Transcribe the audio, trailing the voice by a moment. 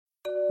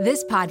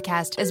This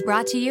podcast is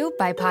brought to you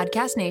by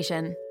Podcast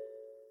Nation.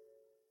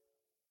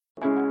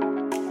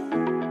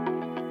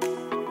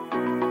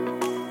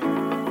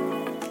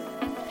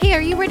 Hey, are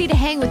you ready to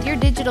hang with your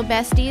digital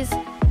besties?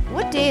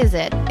 What Day Is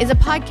It is a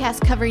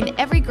podcast covering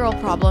every girl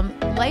problem,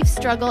 life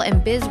struggle,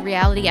 and biz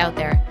reality out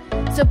there.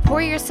 So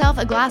pour yourself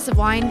a glass of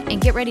wine and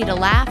get ready to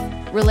laugh,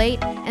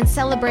 relate, and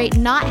celebrate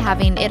not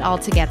having it all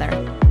together.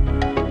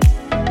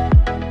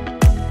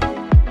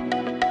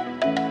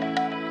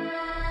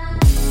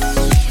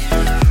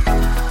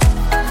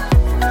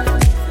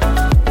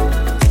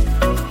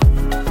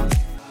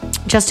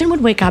 Justin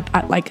would wake up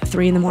at like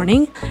 3 a.m,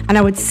 and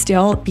I would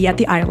still be at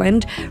the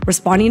island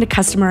responding to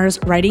customers,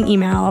 writing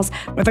emails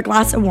with a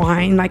glass of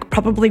wine, like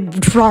probably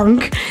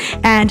drunk.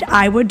 And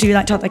I would do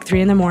that till like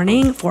 3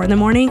 a.m, 4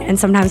 a.m, and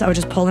sometimes I would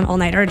just pull an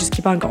all-nighter and just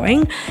keep on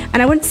going.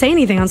 And I wouldn't say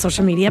anything on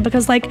social media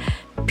because like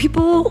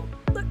people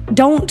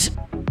don't,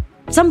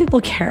 some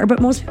people care, but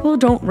most people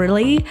don't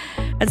really.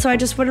 And so I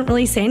just wouldn't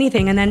really say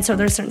anything. And then so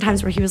there's certain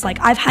times where he was like,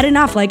 I've had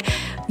enough. Like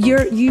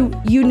you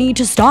need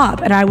to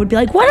stop. And I would be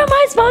like, what am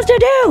I supposed to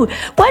do?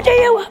 What do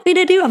you want me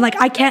to do? I'm like,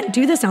 I can't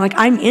do this now. Like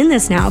I'm in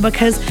this now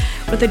because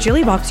with the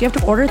Jilly Box, you have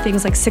to order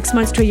things like 6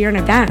 months to a year in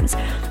advance.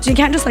 So you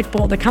can't just like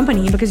fold the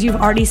company because you've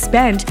already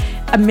spent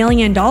 $1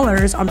 million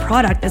on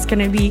product that's going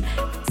to be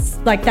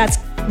like, that's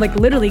like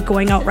literally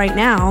going out right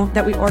now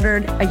that we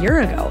ordered a year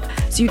ago.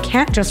 So you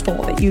can't just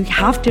fold it. You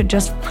have to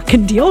just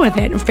fucking deal with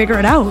it and figure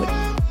it out.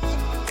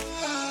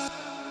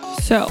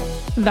 So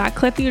that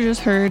clip you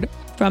just heard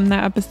from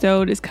that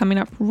episode is coming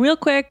up real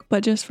quick,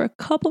 but just for a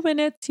couple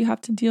minutes, you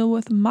have to deal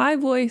with my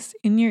voice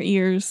in your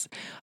ears.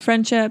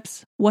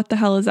 Friendships, what the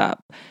hell is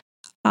up?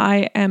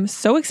 I am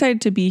so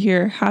excited to be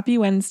here. Happy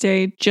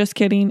Wednesday. Just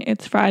kidding.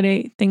 It's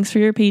Friday. Thanks for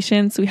your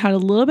patience. We had a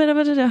little bit of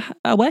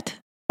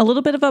a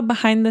little bit of a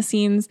behind the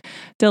scenes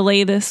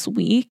delay this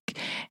week.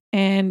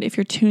 And if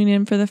you're tuning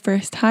in for the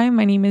first time,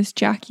 my name is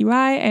Jackie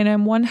Rye and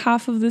I'm one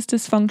half of this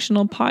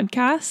dysfunctional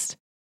podcast.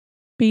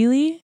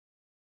 Bailey,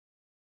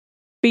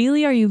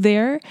 are you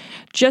there?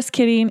 Just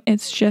kidding.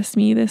 It's just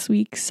me this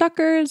week.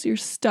 Suckers, you're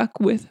stuck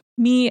with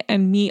me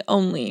and me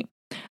only.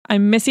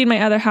 I'm missing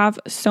my other half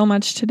so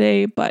much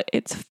today, but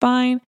it's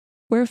fine.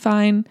 We're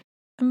fine.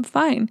 I'm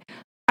fine.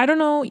 I don't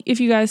know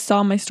if you guys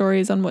saw my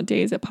stories on What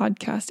Day Is It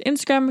podcast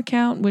Instagram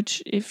account,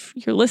 which if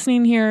you're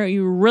listening here,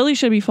 you really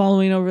should be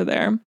following over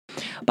there.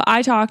 But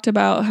I talked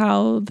about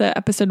how the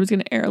episode was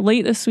going to air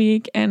late this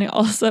week. And I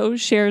also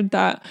shared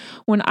that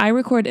when I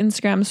record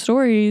Instagram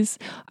stories,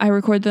 I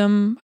record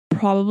them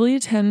probably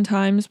 10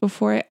 times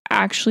before I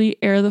actually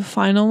air the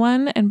final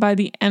one. And by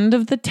the end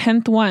of the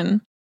 10th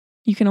one,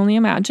 you can only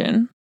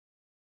imagine,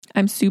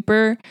 I'm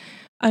super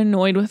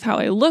annoyed with how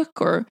I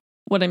look or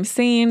what I'm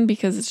saying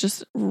because it's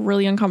just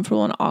really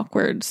uncomfortable and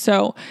awkward.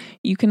 So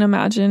you can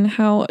imagine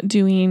how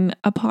doing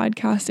a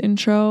podcast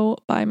intro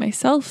by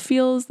myself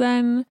feels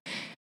then.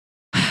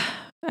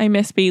 I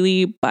miss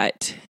Bailey,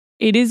 but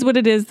it is what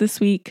it is this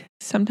week.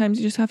 Sometimes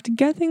you just have to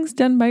get things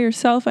done by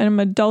yourself. And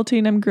I'm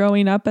adulting, I'm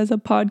growing up as a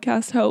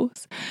podcast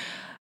host.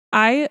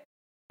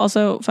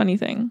 Funny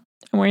thing,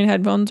 I'm wearing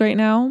headphones right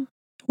now,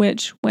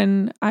 which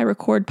when I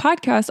record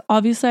podcasts,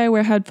 obviously I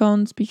wear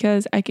headphones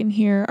because I can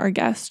hear our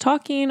guests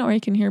talking or I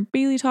can hear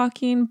Bailey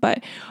talking.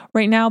 But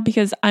right now,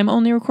 because I'm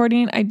only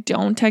recording, I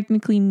don't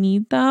technically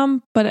need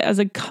them. But as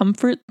a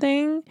comfort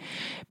thing,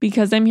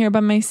 because I'm here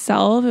by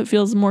myself, it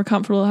feels more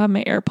comfortable to have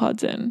my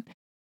AirPods in.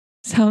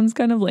 Sounds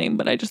kind of lame,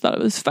 but I just thought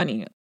it was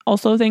funny.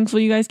 Also, thankful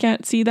you guys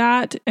can't see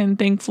that, and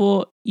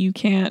thankful you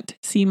can't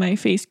see my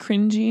face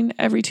cringing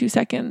every 2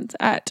 seconds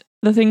at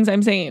the things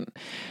I'm saying.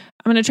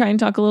 I'm going to try and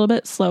talk a little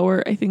bit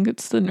slower. I think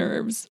it's the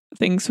nerves.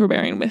 Thanks for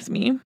bearing with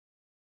me.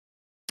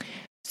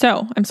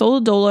 So I'm solo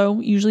dolo.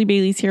 Usually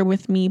Bailey's here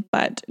with me,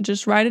 but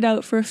just ride it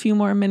out for a few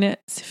more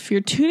minutes. If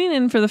you're tuning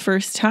in for the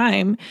first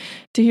time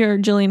to hear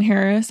Jillian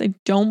Harris, I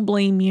don't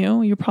blame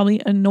you. You're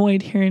probably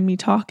annoyed hearing me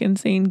talk and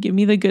saying, give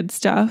me the good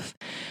stuff.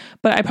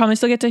 But I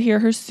promise you'll get to hear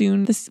her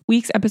soon. This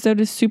week's episode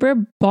is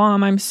super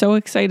bomb. I'm so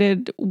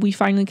excited. We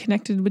finally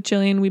connected with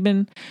Jillian. We've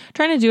been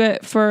trying to do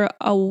it for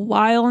a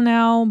while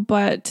now,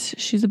 but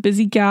she's a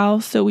busy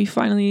gal. So we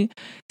finally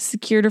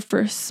secured her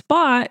first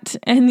spot.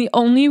 And the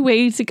only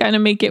way to kind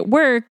of make it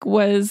work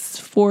was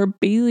for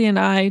Bailey and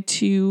I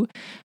to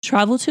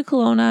travel to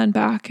Kelowna and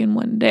back in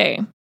one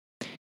day.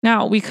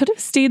 Now, we could have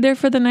stayed there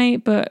for the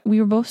night, but we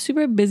were both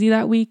super busy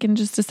that week and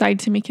just decided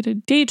to make it a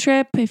day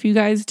trip. If you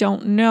guys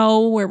don't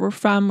know where we're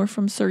from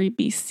Surrey,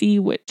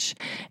 BC, which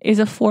is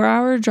a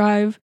 4-hour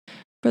drive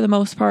for the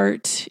most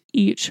part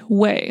each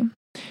way.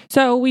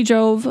 So we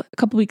drove a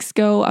couple weeks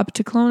ago up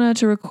to Kelowna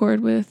to record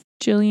with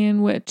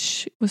Jillian,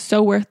 which was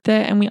so worth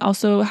it. And we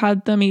also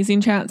had the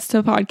amazing chance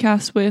to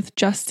podcast with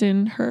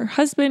Justin, her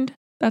husband.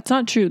 That's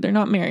not true. They're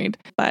not married.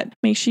 But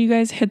make sure you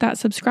guys hit that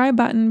subscribe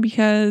button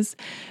because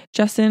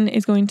Justin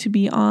is going to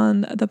be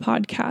on the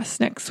podcast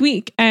next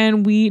week,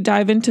 and we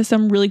dive into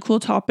some really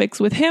cool topics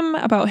with him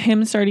about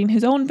him starting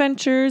his own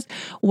ventures,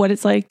 what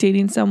it's like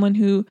dating someone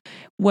who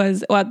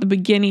was, well, at the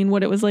beginning,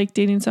 what it was like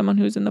dating someone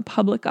who's in the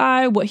public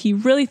eye, what he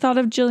really thought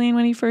of Jillian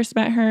when he first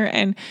met her,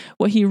 and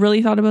what he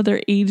really thought about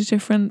their age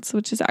difference,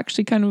 which is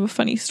actually kind of a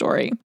funny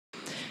story.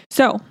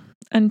 So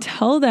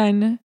until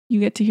then,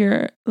 you get to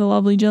hear the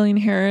lovely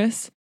Jillian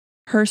Harris,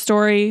 her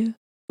story.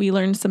 We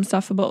learned some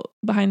stuff about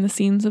behind the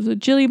scenes of the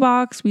Jilly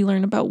Box. We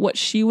learned about what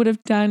she would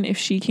have done if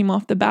she came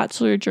off The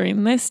Bachelor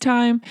during this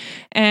time.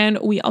 And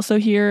we also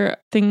hear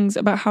things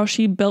about how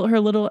she built her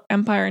little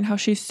empire and how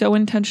she's so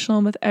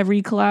intentional with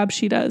every collab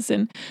she does.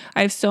 And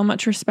I have so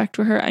much respect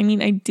for her. I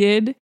mean, I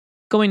did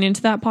going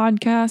into that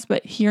podcast,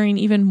 but hearing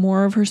even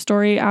more of her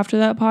story after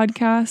that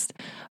podcast,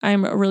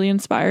 I'm really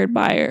inspired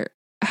by her.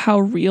 How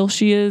real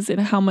she is and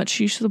how much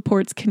she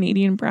supports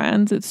Canadian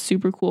brands. It's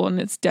super cool,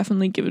 and it's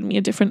definitely given me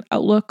a different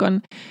outlook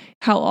on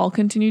how I'll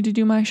continue to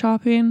do my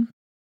shopping.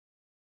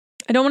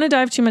 I don't want to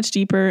dive too much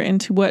deeper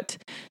into what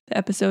the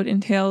episode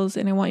entails,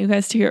 and I want you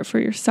guys to hear it for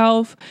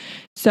yourself.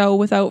 So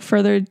without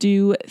further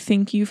ado,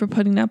 thank you for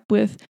putting up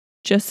with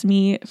just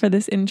me for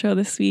this intro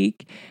this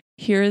week.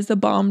 Here is the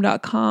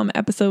bomb.com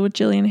episode with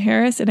Jillian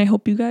Harris, and I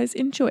hope you guys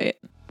enjoy it.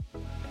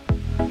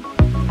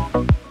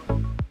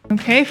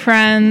 Okay,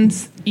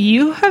 friends,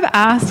 you have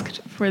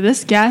asked for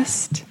this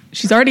guest.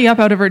 She's already up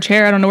out of her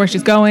chair. I don't know where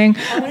she's going.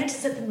 I wanted to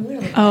sit in the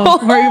middle.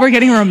 Oh, we're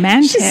getting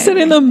romantic. She's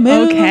sitting in the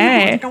middle.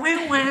 Okay.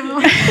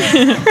 Wow.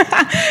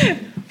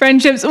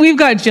 Friendships, we've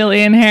got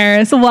Jillian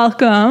Harris.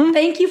 Welcome.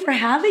 Thank you for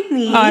having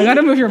me. Oh, I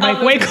gotta move your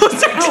mic way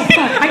closer. Oh,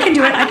 fuck. I can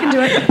do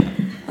it.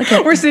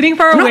 Okay. We're sitting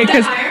far away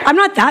because I'm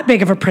not that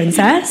big of a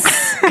princess.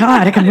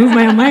 God, I can move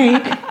my own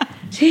mic.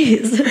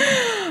 Jeez.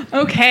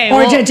 okay.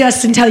 Or did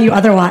Justin tell you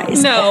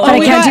otherwise? No. That I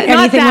we can't got, do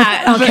anything not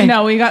that, with. Okay. but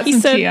no, we got He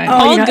some said tea on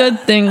all you. good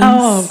things.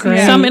 Oh,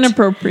 great. Some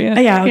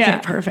inappropriate. Yeah. Okay. Yeah.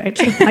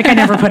 Perfect. Like I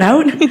never put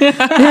out. No,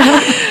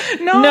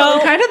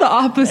 kind of the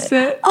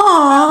opposite.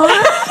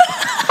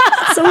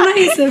 Aw. So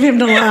nice of him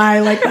to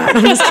lie like that.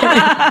 I'm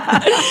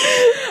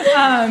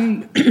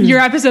just kidding. Your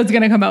episode's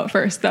gonna come out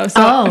first, though.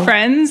 So,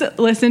 friends,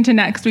 listen to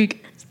next week's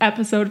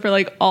episode for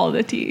like all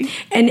the tea.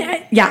 And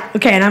yeah,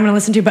 okay, and I'm gonna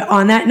listen to. But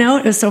on that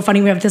note, it was so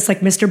funny. We have this like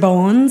Mr.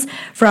 Bones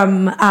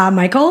from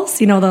Michaels,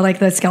 you know,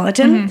 the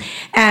skeleton,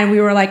 and we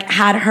were like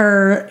had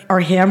her or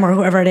him or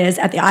whoever it is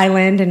at the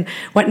island and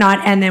whatnot,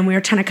 and then we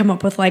were trying to come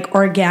up with like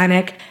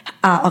organic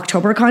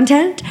October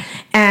content,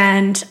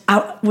 and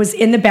I was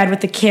in the bed with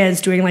the kids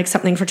doing like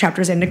something for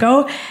Chapters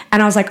Indigo,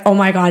 and I was like, oh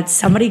my god,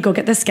 somebody go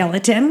get the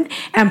skeleton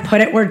and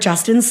put it where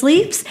Justin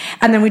sleeps,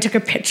 and then we took a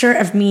picture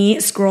of me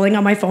scrolling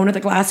on my phone with a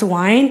glass of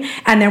wine.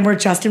 And then where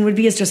Justin would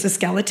be is just a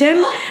skeleton.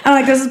 And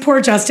like, this is poor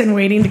Justin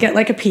waiting to get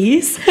like a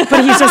piece,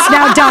 but he's just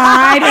now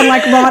died and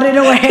like rotted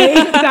away.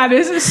 That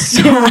is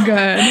so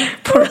good.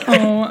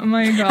 Oh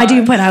my god. I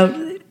do put out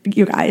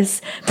you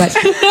guys, but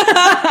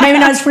maybe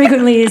not as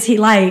frequently as he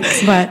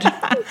likes, but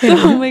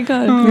Oh my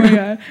god. Oh my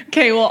god.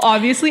 Okay, well,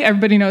 obviously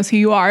everybody knows who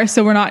you are,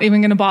 so we're not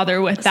even going to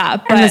bother with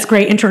that. But and this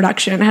great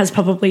introduction has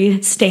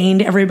probably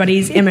stained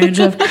everybody's image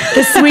of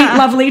the sweet,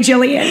 lovely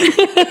Jillian.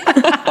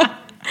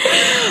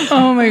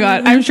 Oh my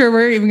god, I'm sure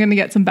we're even going to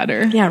get some better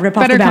rip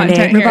off the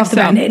Band-Aid. Rip off the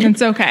Band-Aid.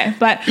 It's okay.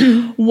 But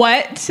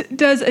what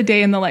does a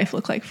day in the life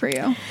look like for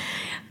you?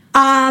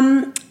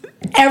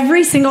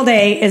 Every single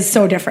day is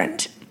so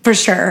different, for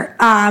sure.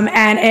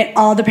 And it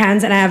all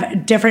depends. And I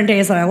have different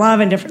days that I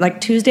love, and different,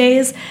 like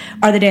Tuesdays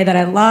are the day that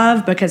I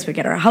love because we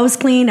get our house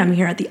cleaned. I'm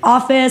here at the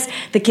office.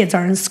 The kids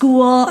are in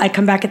school. I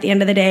come back at the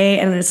end of the day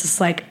and it's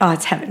just like, oh,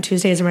 it's heaven.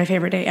 Tuesdays are my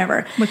favorite day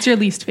ever. What's your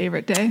least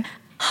favorite day?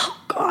 Oh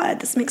God,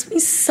 this makes me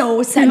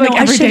so sad. Like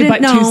every day but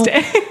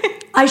Tuesday.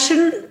 I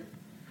shouldn't.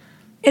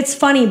 It's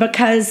funny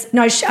because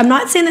I'm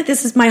not saying that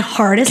this is my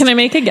hardest. Can I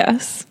make a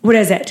guess? What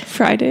is it?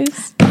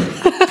 Fridays.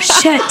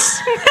 Shit.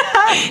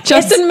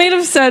 Justin may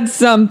have said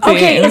something.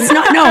 Okay, it's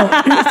not. No,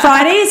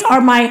 Fridays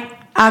are my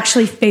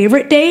actually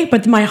favorite day,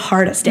 but my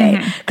hardest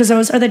day because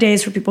those are the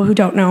days, for people who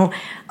don't know,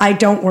 I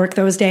don't work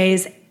those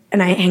days.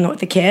 And I hang out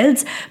with the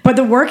kids, but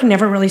the work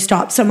never really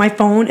stops. So my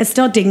phone is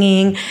still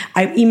dinging.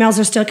 Emails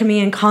are still coming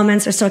in,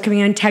 comments are still coming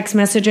in, text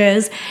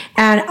messages.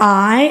 And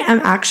I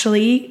am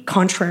actually,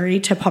 contrary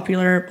to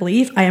popular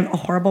belief, I am a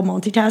horrible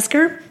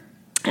multitasker.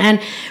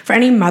 And for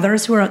any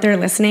mothers who are out there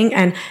listening,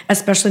 and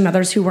especially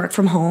mothers who work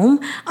from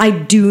home, I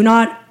do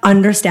not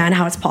understand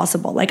how it's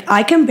possible. Like,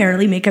 I can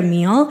barely make a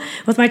meal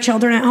with my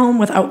children at home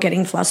without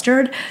getting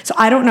flustered. So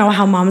I don't know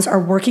how moms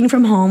are working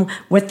from home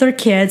with their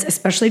kids,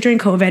 especially during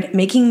COVID,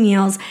 making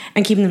meals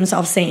and keeping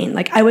themselves sane.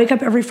 Like, I wake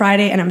up every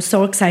Friday and I'm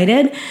so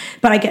excited,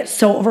 but I get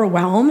so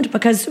overwhelmed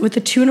because with a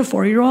 2 and a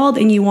 4-year-old,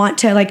 and you want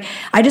to, like,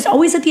 I just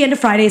always at the end of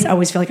Fridays, I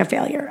always feel like a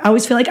failure. I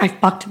always feel like I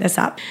fucked this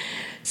up.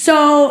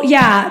 So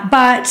yeah,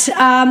 but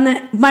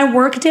my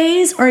work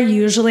days are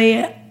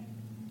usually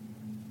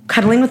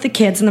cuddling with the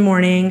kids in the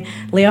morning.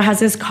 Leo has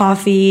his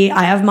coffee.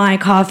 I have my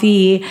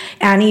coffee.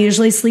 Annie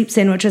usually sleeps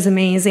in, which is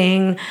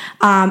amazing.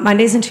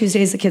 Mondays and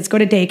Tuesdays, the kids go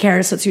to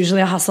daycare, so it's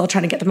usually a hustle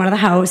trying to get them out of the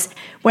house.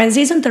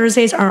 Wednesdays and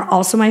Thursdays are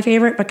also my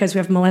favorite because we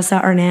have Melissa,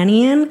 our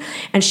nanny, in,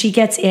 and she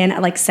gets in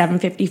at like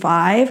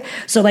 7:55.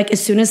 So like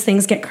as soon as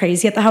things get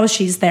crazy at the house,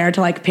 she's there to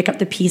like pick up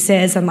the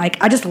pieces, and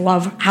like I just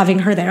love having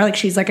her there. Like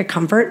she's like a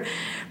comfort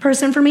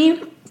person for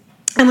me.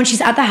 And when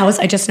she's at the house,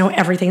 I just know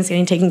everything's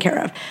getting taken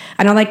care of.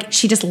 I know, like,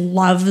 she just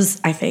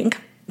loves, I think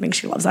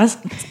she loves us.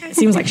 It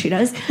seems like she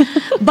does.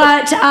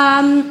 But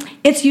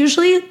it's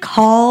usually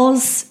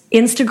calls,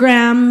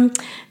 Instagram,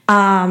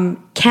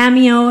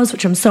 Cameos,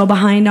 which I'm so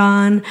behind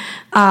on.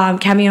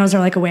 Cameos are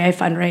like a way I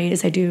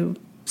fundraise. I do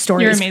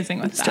stories. You're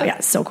amazing with that. Yeah,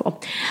 it's so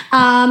cool.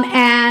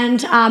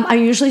 And I'm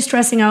usually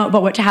stressing out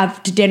about what to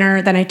have to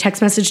dinner. Then I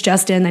text message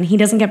Justin. Then he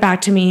doesn't get back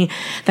to me.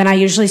 Then I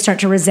usually start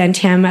to resent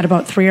him at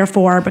about 3 or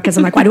 4 because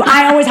I'm like, why do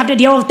I always have to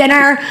deal with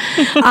dinner?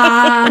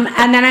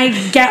 And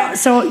then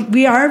so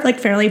we are like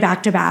fairly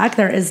back to back.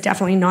 There is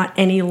definitely not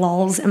any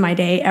lulls in my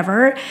day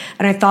ever.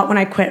 And I thought when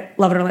I quit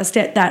Love It or List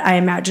It that I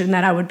imagined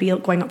that I would be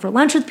going out for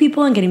lunch with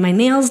people and getting my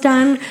nails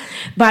done.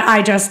 But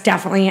I just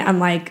definitely am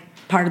like,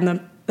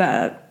 pardon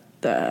the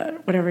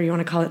whatever you want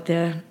to call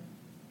it,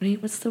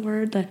 what's the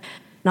word?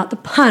 Not the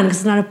pun, because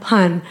it's not a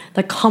pun,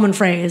 the common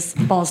phrase,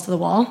 balls to the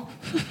wall.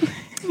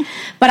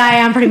 But I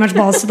am pretty much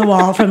balls to the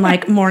wall from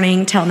like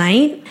morning till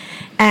night.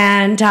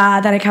 And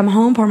then I come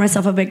home, pour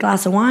myself a big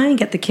glass of wine,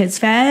 get the kids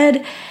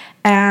fed.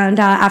 And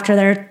after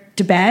they're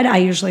to bed, I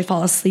usually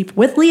fall asleep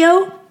with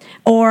Leo,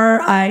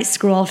 or I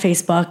scroll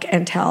Facebook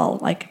until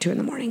like 2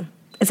 a.m.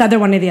 It's either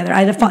one or the other.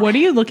 What are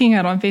you looking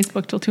at on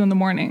Facebook till 2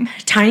 a.m?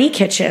 Tiny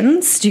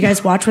kitchens. Do you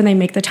guys watch when they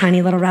make the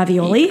tiny little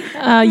ravioli?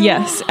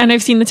 Yes. And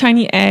I've seen the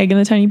tiny egg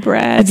and the tiny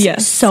bread.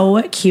 It's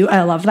so cute.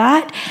 I love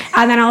that.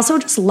 And then I also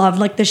just love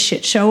like the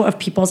shit show of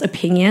people's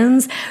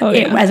opinions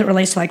as it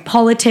relates to like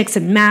politics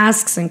and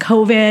masks and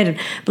COVID and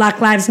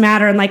Black Lives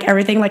Matter and like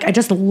everything. Like I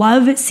just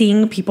love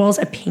seeing people's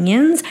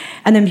opinions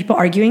and then people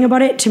arguing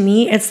about it. To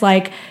me, it's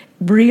like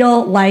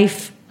real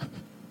life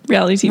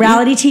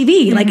reality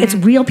TV. Like it's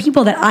real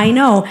people that I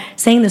know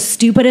saying the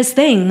stupidest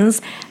things.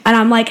 And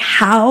I'm like,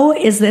 how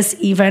is this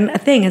even a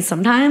thing? And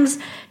sometimes,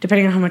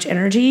 depending on how much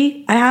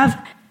energy I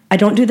have, I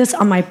don't do this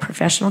on my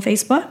professional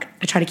Facebook.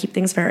 I try to keep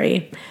things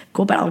very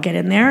cool, but I'll get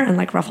in there and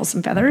like ruffle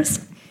some feathers.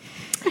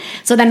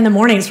 So then in the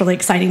morning, it's really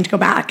exciting to go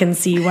back and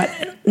see what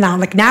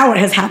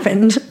has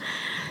happened.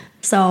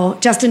 So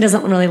Justin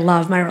doesn't really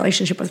love my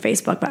relationship with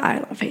Facebook, but I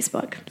love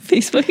Facebook.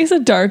 Facebook is a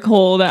dark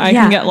hole that I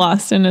can get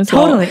lost in as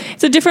well.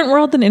 It's a different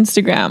world than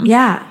Instagram.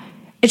 Yeah.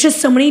 It's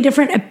just so many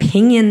different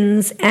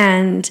opinions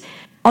and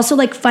also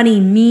like funny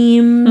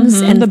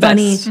memes and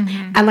funny.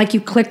 And like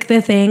you click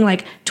the thing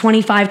like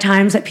 25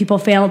 times that people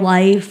failed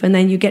life. And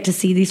then you get to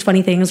see these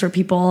funny things where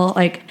people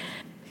like,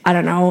 I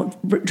don't know,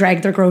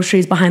 drag their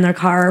groceries behind their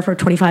car for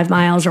 25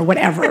 miles or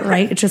whatever,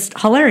 right? It's just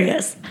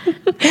hilarious.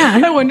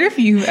 Yeah. I wonder if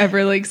you've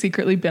ever like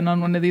secretly been on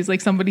one of these,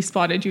 like somebody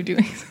spotted you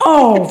doing something.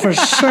 Oh, for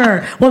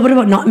sure. Well, what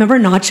about remember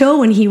Nacho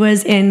when he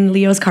was in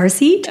Leo's car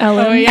seat?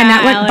 Ellen. And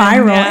that went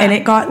viral and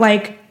it got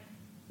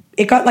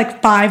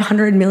like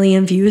 500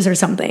 million views or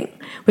something.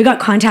 We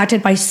got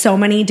contacted by so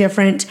many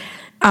different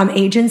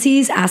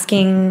agencies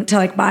asking to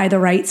like buy the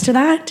rights to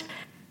that.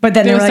 But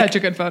then it was like, such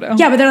a good photo.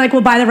 Yeah, but they're like,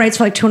 we'll buy the rights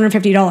for like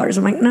 $250.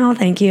 I'm like, no,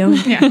 thank you.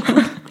 Yeah.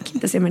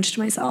 Keep this image to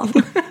myself.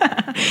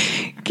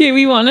 Okay,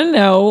 we want to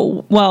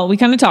know, well, we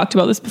kind of talked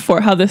about this before,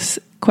 how this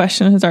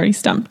question has already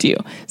stumped you.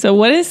 So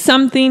what is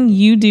something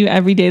you do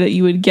every day that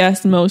you would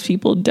guess most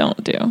people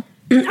don't do?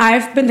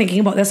 I've been thinking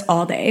about this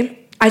all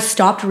day. I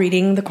stopped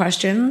reading the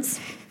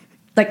questions.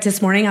 Like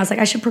this morning, I was like,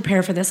 I should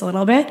prepare for this a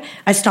little bit.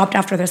 I stopped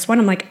after this one.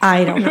 I'm like,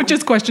 I don't know. Which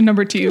is question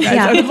number 2, guys.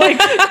 Yeah. Out of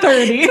like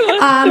 30.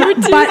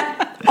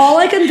 But all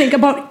I can think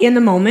about in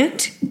the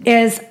moment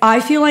is I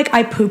feel like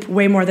I poop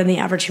way more than the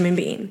average human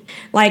being.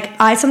 Like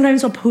I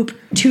sometimes will poop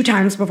 2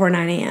 times before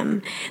 9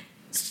 a.m.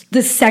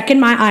 The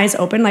second my eyes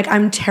open, like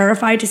I'm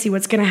terrified to see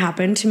what's going to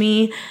happen to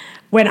me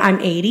when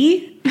I'm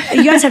 80. Have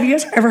you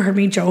guys ever heard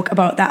me joke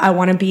about that? I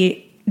want to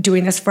be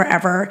doing this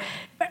forever.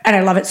 And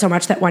I love it so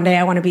much that one day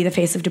I want to be the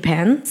face of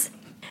Depends.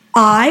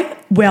 I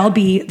will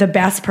be the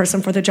best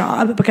person for the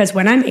job because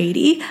when I'm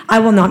 80, I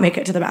will not make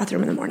it to the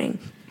bathroom in the morning.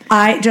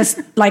 I just,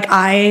 like,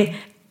 I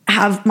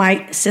have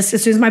as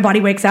soon as my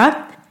body wakes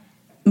up,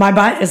 my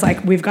butt is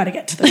like, we've got to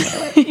get to the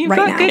toilet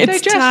right now.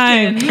 It's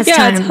time. It's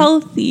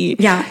healthy.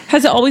 Yeah.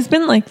 Has it always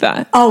been like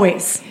that?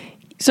 Always.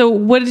 So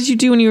what did you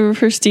do when you were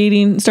first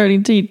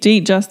starting to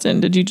date Justin?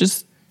 Did you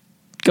just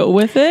go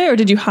with it or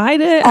did you hide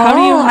it? How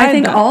do you hide I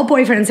think that? all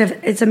boyfriends have,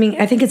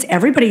 I think it's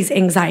everybody's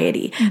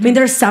anxiety. I mean,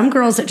 there's some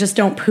girls that just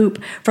don't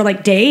poop for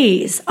like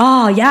days.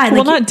 Oh yeah.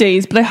 Well, not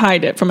days, but I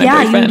hide it from my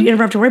boyfriend. You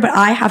never have to worry, but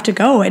I have to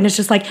go. And it's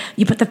just like,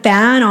 you put the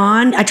fan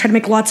on. I try to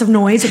make lots of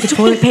noise with the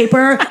toilet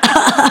paper,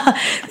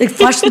 like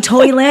flush the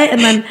toilet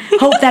and then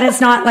hope that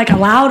it's not like a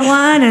loud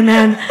one. And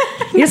then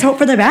you just hope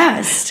for the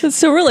best. It's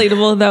so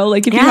relatable though.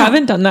 Like if you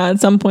haven't done that at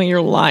some point, you're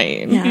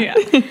lying. Yeah.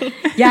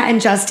 Yeah. And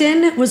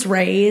Justin was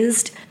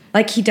raised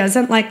Like he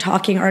doesn't like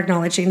talking or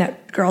acknowledging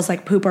that girls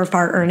like poop or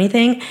fart or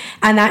anything.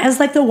 And that is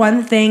like the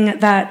one thing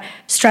that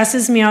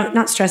stresses me out,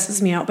 not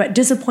stresses me out, but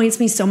disappoints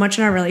me so much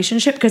in our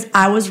relationship, because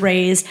I was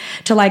raised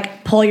to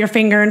like pull your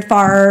finger and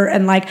fart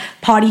and like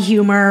potty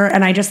humor.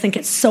 And I just think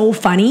it's so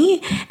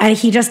funny, and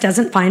he just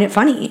doesn't find it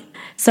funny.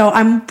 So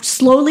I'm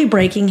slowly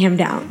breaking him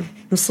down.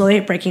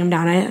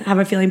 I have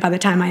a feeling by the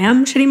time I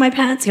am shitting my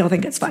pants, he'll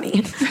think it's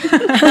funny.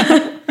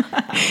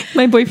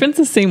 My boyfriend's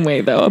the same way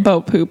though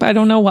about poop. I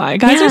don't know why.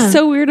 Guys are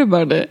so weird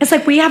about it. It's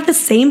like we have the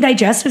same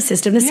digestive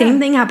system. The same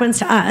thing happens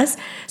to us.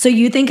 So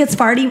you think it's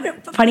funny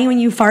when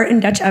you fart and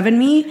Dutch oven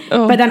me,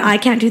 but then I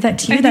can't do that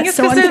to you. That's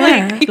so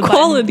unfair. Like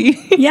equality.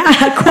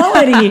 Yeah,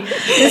 equality.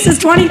 This is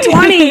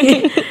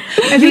 2020.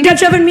 If you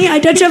Dutch oven me, I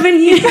Dutch oven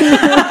you.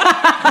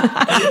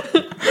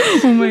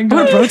 Oh my God.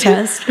 I'm gonna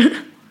protest.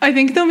 I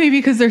think though maybe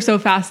because they're so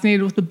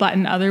fascinated with the butt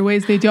in other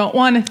ways, they don't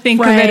want to think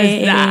of it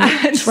as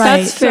that. Right.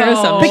 That's fair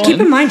assumption. But keep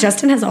in mind,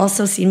 Justin has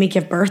also seen me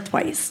give birth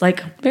twice.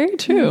 Like, very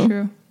true.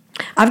 True.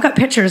 I've got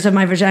pictures of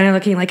my vagina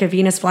looking like a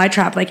Venus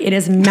flytrap. Like, it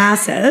is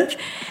massive.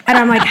 And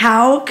I'm like,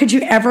 how could you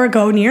ever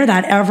go near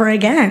that ever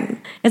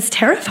again? It's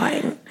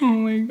terrifying. Oh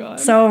my God.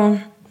 So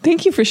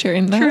thank you for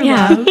sharing that. True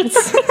yeah, love.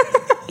 it's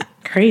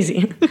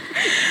crazy.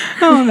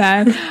 Oh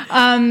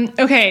man.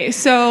 Okay,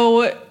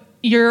 so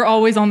you're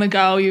always on the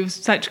go. You have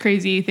such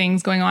crazy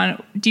things going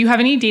on. Do you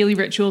have any daily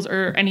rituals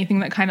or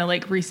anything that kind of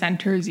like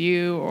recenters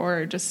you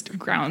or just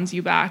grounds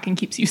you back and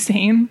keeps you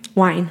sane?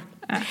 Wine.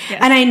 Yes.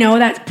 And I know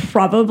that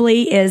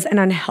probably is an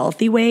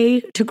unhealthy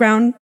way to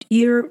ground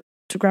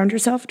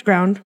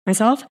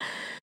myself.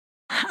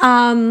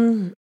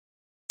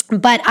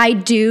 But I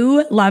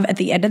do love, at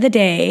the end of the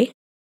day,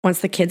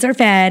 once the kids are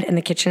fed and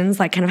the kitchen's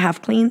like kind of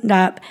half cleaned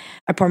up,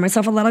 I pour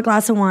myself a little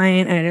glass of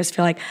wine and I just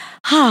feel like,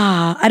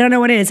 I don't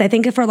know what it is. I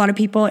think for a lot of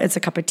people, it's a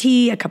cup of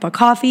tea, a cup of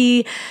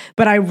coffee,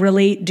 but I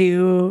really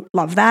do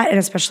love that. And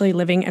especially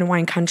living in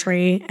wine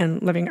country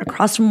and living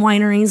across from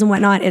wineries and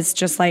whatnot, it's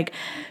just like,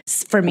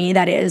 for me,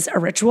 that is a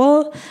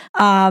ritual.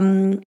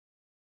 But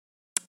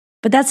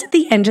that's at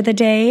the end of the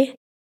day.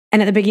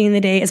 And at the beginning of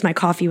the day is my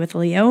coffee with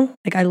Leo.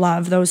 Like, I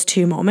love those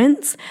two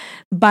moments.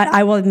 But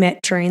I will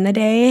admit, during the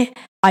day,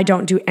 I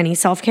don't do any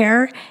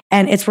self-care.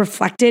 And it's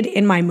reflected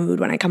in my mood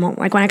when I come home.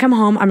 Like, when I come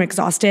home, I'm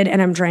exhausted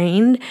and I'm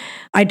drained.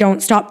 I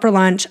don't stop for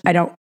lunch. I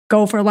don't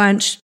go for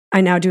lunch.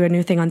 I now do a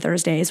new thing on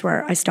Thursdays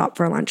where I stop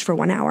for lunch for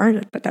 1 hour,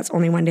 but that's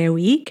only one day a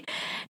week.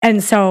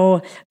 And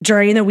so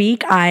during the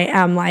week,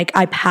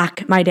 I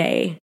pack my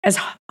day as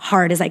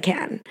hard as I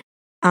can.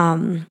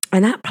 And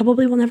that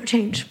probably will never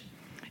change.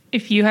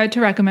 If you had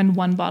to recommend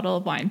one bottle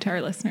of wine to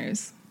our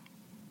listeners,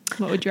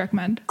 what would you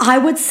recommend? I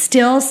would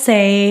still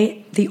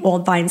say the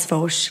Old Vines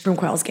Foch from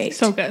Quail's Gate.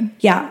 So good.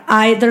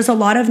 Yeah, there's a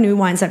lot of new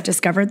wines I've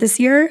discovered this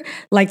year,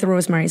 like the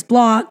Rosemary's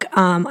Block.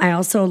 I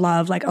also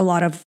love like a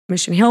lot of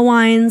Mission Hill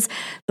wines.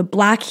 The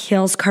Black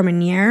Hills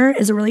Carmenere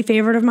is a really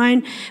favorite of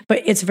mine,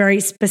 but it's very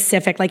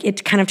specific. Like,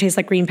 it kind of tastes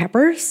like green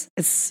peppers.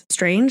 It's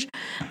strange.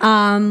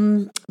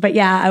 But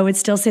yeah, I would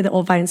still say the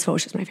Old Vines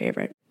Foch is my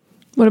favorite.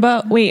 What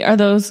about, are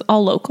those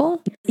all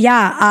local?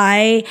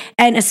 Yeah,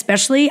 and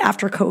especially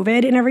after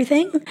COVID and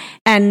everything.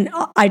 And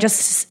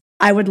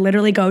I would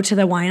literally go to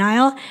the wine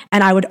aisle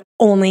and I would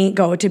only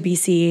go to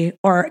BC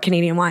or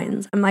Canadian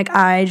wines. I'm like,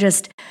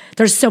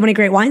 there's so many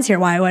great wines here.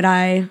 Why would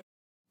I?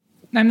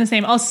 I'm the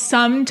same. I'll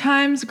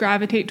sometimes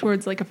gravitate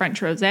towards like a French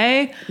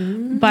rosé,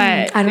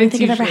 but I don't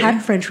think I've ever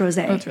had French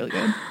rosé. Oh, it's really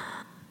good.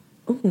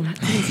 Oh, that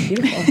sounds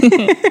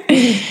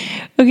beautiful.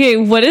 Okay,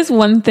 what is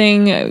one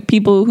thing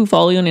people who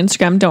follow you on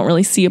Instagram don't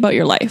really see about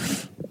your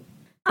life?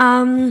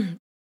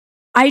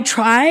 I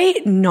try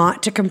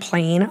not to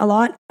complain a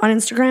lot on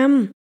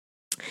Instagram.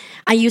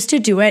 I used to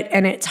do it,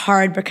 and it's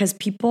hard because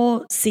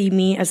people see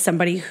me as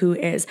somebody who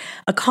is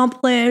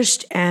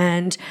accomplished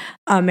and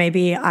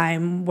maybe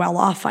I'm well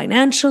off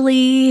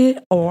financially,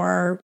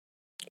 or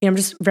I'm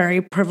just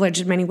very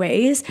privileged in many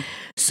ways.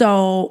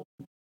 So,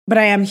 but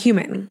I am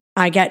human.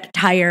 I get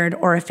tired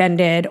or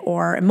offended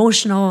or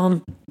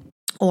emotional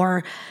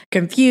or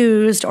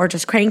confused or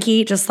just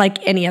cranky, just like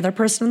any other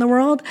person in the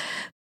world.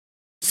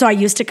 So I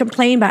used to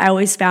complain, but I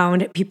always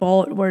found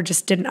people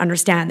didn't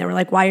understand. They were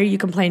like, why are you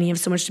complaining? You have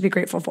so much to be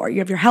grateful for. You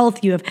have your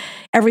health, you have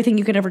everything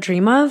you could ever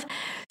dream of.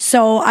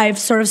 So I've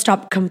sort of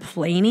stopped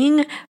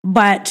complaining,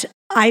 but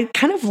I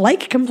kind of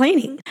like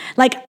complaining.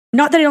 Like,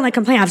 not that I don't like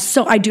complaining.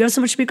 I do have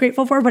so much to be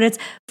grateful for, but it's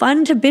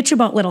fun to bitch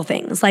about little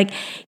things. Like,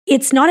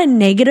 it's not a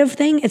negative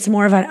thing. It's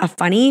more of a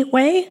funny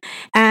way.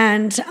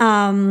 And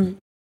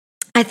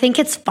I think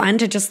it's fun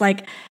to just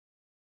like,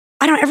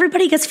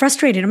 everybody gets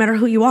frustrated no matter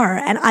who you are.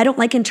 And I don't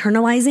like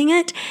internalizing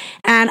it.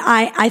 And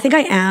I think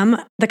I am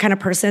the kind of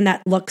person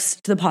that looks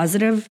to the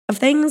positive of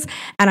things.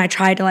 And I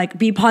try to like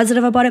be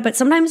positive about it. But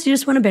sometimes you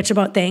just want to bitch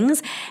about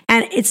things.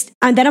 And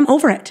then I'm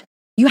over it.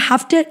 You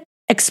have to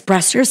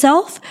express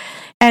yourself.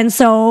 And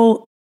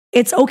so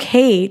it's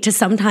okay to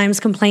sometimes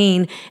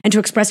complain and to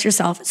express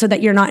yourself so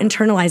that you're not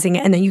internalizing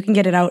it. And then you can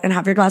get it out and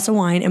have your glass of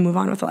wine and move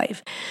on with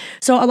life.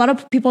 So a lot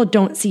of people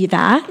don't see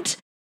that.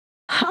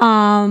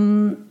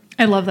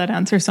 I love that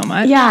answer so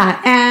much.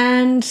 Yeah.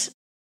 And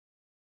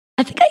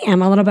I think I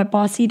am a little bit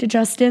bossy to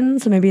Justin,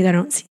 so maybe they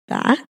don't see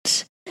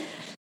that.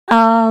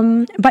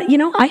 But you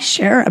know, I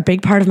share a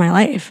big part of my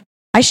life.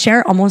 I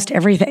share almost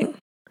everything.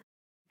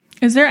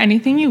 Is there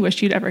anything you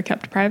wish you'd ever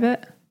kept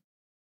private?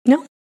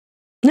 No.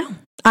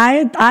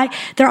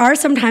 There are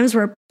some times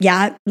where,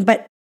 yeah,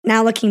 but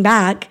now looking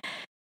back,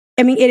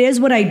 I mean, it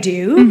is what I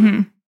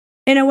do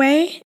in a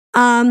way.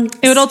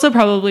 It would also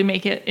probably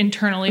make it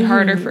internally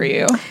harder for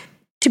you.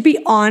 To be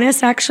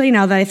honest, actually,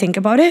 now that I think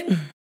about it,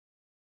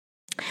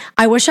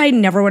 I wish I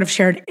never would have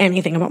shared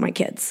anything about my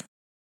kids.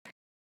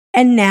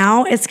 And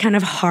now it's kind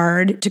of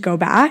hard to go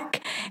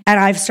back. And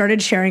I've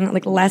started sharing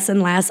like less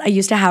and less. I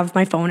used to have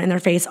my phone in their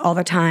face all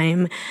the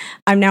time.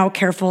 I'm now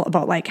careful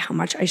about like how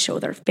much I show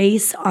their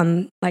face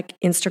on like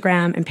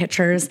Instagram and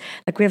pictures.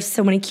 Like we have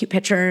so many cute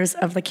pictures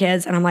of the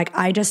kids. And I'm like,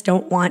 I just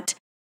don't want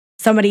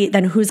somebody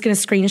then who's going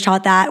to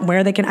screenshot that and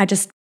where they can,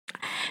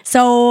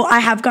 so I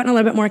have gotten a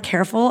little bit more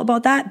careful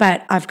about that,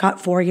 but I've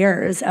got 4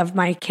 years of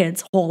my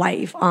kids' whole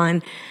life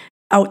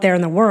out there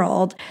in the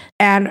world.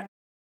 And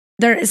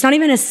it's not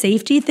even a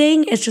safety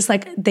thing. It's just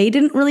like they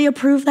didn't really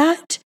approve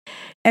that.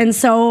 And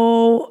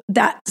so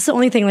that's the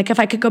only thing. Like if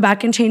I could go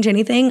back and change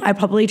anything, I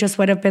probably just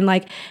would have been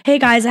like, hey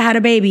guys, I had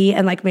a baby.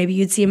 And like maybe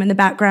you'd see him in the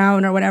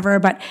background or whatever.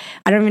 But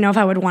I don't even know if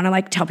I would want to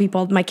like tell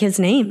people my kids'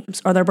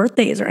 names or their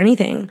birthdays or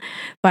anything.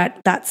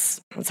 But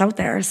that's what's out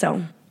there.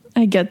 So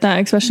I get that,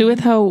 especially with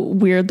how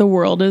weird the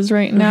world is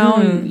right now.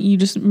 And you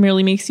just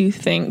merely makes you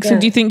think. So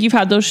do you think you've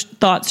had those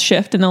thoughts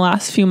shift in the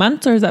last few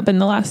months, or has that been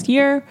the last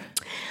year?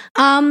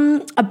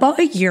 About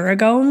a year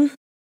ago,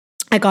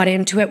 I got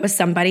into it with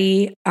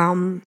somebody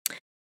on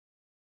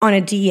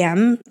a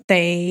DM.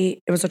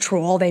 It was a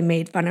troll. They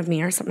made fun of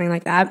me or something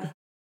like that.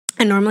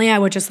 And normally I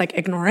would just like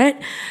ignore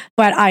it.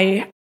 But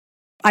I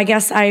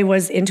guess I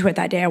was into it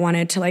that day. I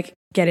wanted to like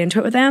get into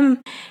it with them.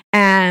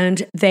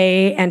 And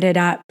they ended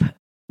up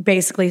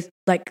basically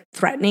like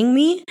threatening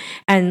me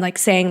and like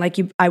saying like,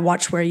 I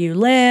watch where you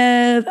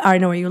live. I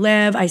know where you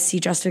live. I see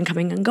Justin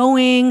coming and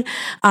going.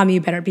 You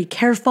better be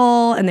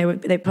careful. And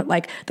they put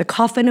like the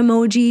coffin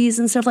emojis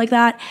and stuff like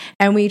that.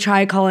 And we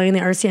tried calling the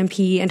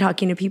RCMP and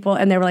talking to people,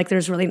 and they were like,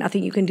 there's really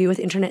nothing you can do with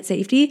internet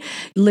safety.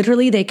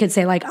 Literally, they could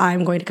say like,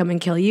 I'm going to come and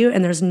kill you.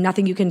 And there's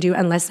nothing you can do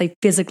unless they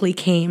physically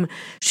came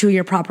to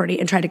your property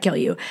and try to kill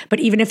you.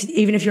 But even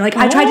if you're like,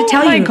 I tried to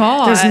tell you,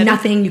 there's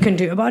nothing you can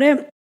do about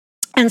it.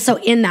 And so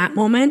in that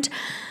moment,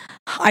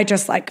 I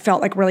just like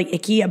felt like really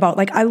icky about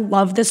like, I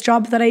love this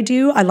job that I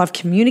do. I love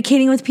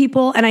communicating with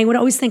people. And I would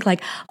always think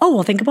like, oh,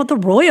 well, think about the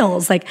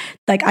Royals. Like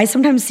I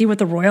sometimes see what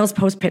the Royals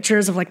post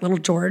pictures of like little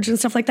George and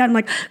stuff like that. I'm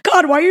like,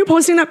 God, why are you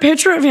posting that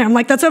picture of him?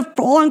 Like that's a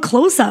full on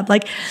close up.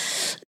 Like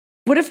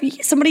what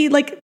if somebody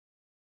like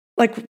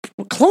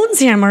clones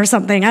him or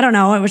something? I don't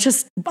know.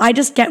 I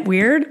just get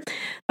weird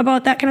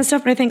about that kind of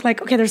stuff. But I think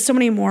like, okay, there's so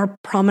many more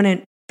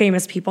prominent,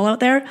 famous people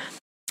out there.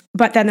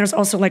 But then there's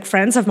also like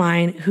friends of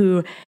mine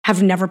who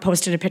have never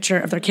posted a picture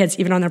of their kids,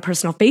 even on their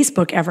personal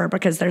Facebook ever,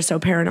 because they're so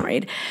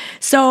paranoid.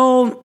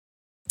 So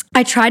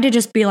I try to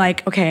just be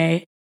like,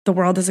 okay, the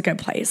world is a good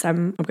place.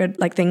 I'm good.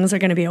 Like things are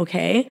going to be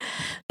okay.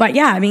 But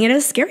yeah, I mean, it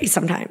is scary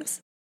sometimes.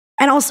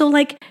 And also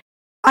like,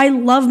 I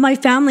love my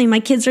family. My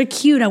kids are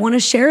cute. I want to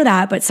share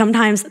that. But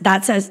sometimes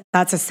that's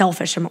a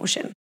selfish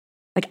emotion.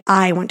 Like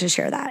I want to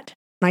share that.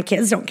 My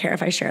kids don't care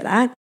if I share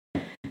that.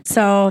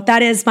 So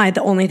that is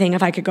the only thing.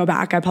 If I could go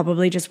back, I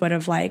probably just would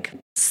have like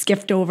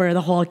skipped over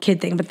the whole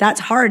kid thing. But that's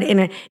hard in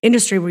an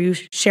industry where you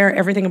share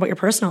everything about your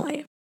personal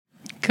life.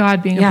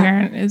 God, being a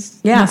parent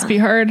must be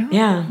hard.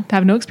 Yeah. To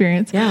have no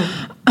experience.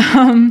 Yeah.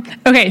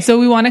 Okay. So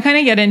we want to kind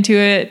of get into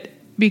it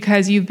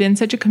because you've been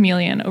such a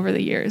chameleon over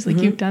the years. Like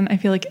you've done, I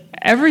feel like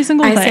every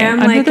single thing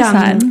under the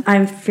sun.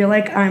 I feel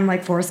like I'm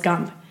like Forrest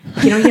Gump.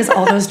 You know, he has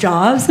all those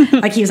jobs.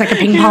 Like he was like a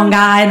ping pong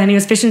guy, and then he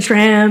was fish and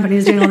shrimp, and he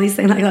was doing all these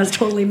things. Like that's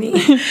totally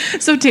me.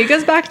 So take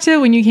us back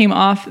to when you came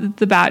off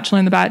The Bachelor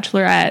and The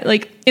Bachelorette.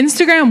 Like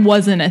Instagram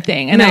wasn't a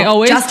thing, and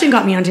Justin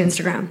got me onto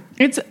Instagram.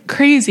 It's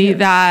crazy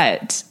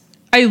that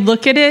I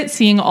look at it,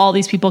 seeing all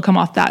these people come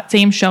off that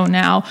same show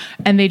now,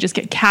 and they just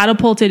get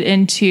catapulted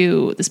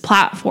into this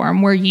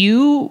platform where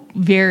you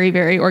very,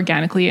 very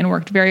organically and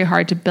worked very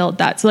hard to build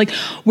that. So like,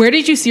 where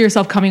did you see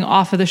yourself coming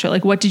off of the show?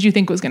 Like, what did you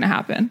think was going to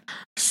happen?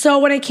 So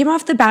when I came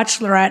off The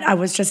Bachelorette, I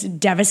was just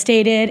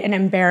devastated and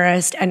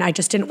embarrassed, and I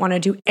just didn't want to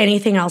do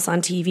anything else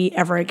on TV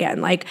ever again.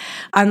 Like,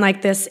 I'm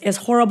like, this is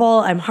horrible.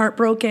 I'm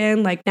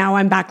heartbroken. Like now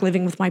I'm back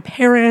living with my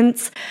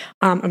parents.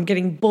 I'm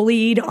getting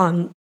bullied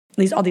on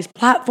all these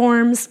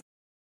platforms.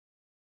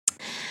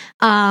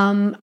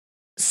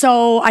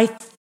 So I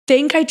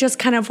think I just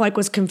kind of like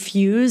was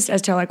confused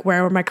as to like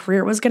where my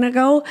career was going to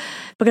go,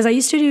 because I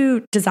used to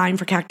do design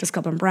for Cactus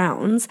Club and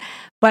Browns,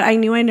 but I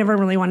knew I never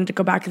really wanted to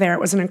go back there.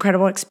 It was an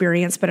incredible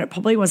experience, but it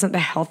probably wasn't the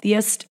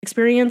healthiest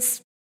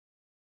experience.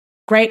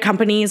 Great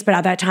companies, but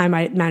at that time,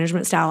 my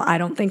management style, I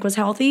don't think was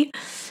healthy.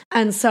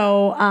 And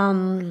so,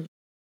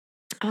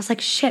 I was like,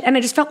 shit. And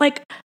I just felt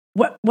like,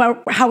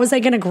 how was I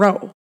going to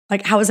grow?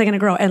 Like, how was I going to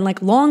grow? And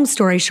like, long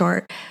story,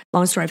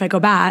 if I go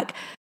back,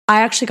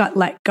 I actually got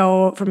let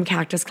go from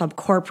Cactus Club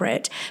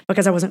corporate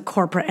because I wasn't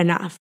corporate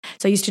enough.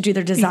 So I used to do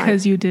their design.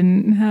 Because you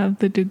didn't have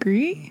the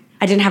degree?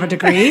 I didn't have a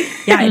degree.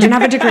 Yeah, I didn't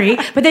have a degree.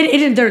 But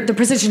then the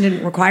position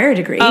didn't require a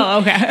degree. Oh,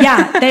 okay.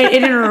 Yeah, it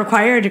didn't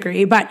require a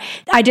degree. But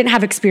I didn't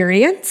have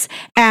experience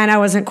and I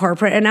wasn't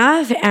corporate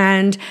enough.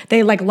 And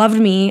they like loved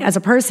me as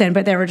a person,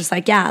 but they were just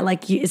like, yeah,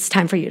 like it's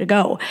time for you to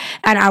go.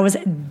 And I was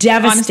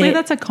devastated. Honestly,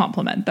 that's a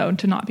compliment though,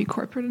 to not be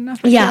corporate enough.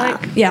 Yeah,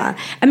 yeah.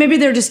 And maybe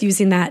they're just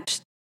using that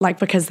like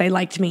because they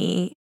liked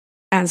me.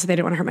 And so they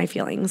didn't want to hurt my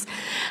feelings.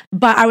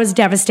 But I was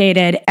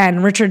devastated.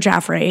 And Richard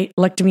Jaffray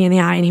looked me in the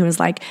eye and he was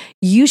like,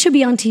 you should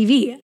be on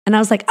TV. And I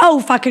was like,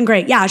 oh, fucking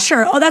great. Yeah,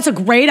 sure. Oh, that's a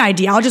great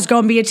idea. I'll just go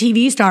and be a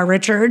TV star,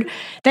 Richard.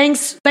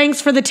 Thanks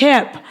for the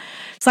tip.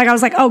 It's like, I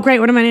was like, oh, great.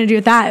 What am I going to do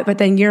with that? But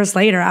then years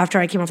later, after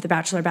I came off The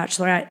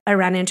Bachelorette, I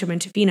ran into him in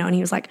Tofino and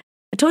he was like,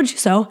 I told you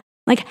so.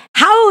 Like,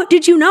 how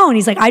did you know? And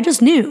he's like, I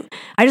just knew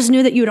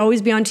that you would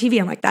always be on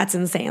TV. I'm like, that's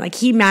insane. Like,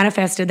 he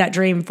manifested that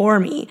dream for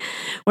me,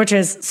 which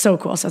is so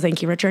cool. So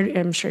thank you, Richard.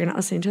 I'm sure you're not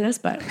listening to this,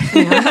 but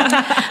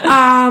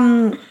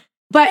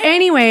but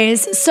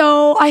anyways,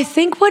 so I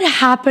think what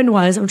happened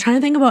was, I'm trying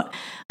to think about,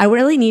 I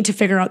really need to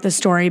figure out this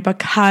story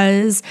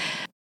because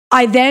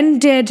I then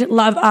did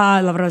Love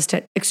Roast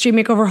It, Extreme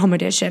Makeover Home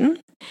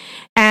Edition,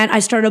 and I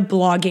started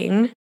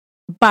blogging.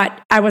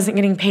 But I wasn't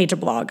getting paid to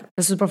blog.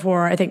 This was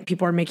before I think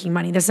people were making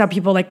money. This is how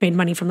people like made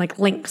money from like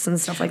links and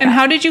stuff like that. And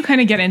how did you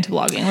kind of get into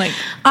blogging? Like,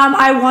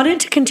 I wanted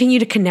to continue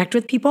to connect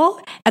with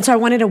people. And so I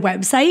wanted a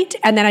website.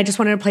 And then I just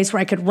wanted a place where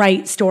I could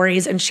write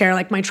stories and share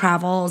like my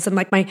travels. And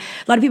like a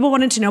lot of people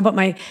wanted to know about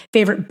my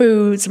favorite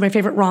boots and my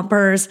favorite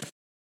rompers.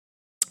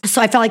 So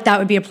I felt like that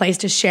would be a place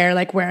to share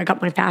like where I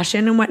got my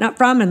fashion and whatnot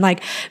from and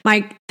like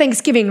my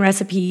Thanksgiving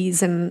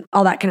recipes and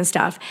all that kind of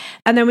stuff.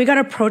 And then we got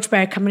approached by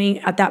a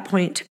company at that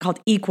point called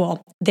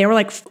Equal. They were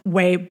like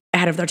way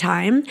ahead of their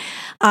time.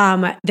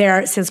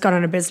 They're since gone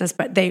out of business,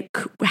 but they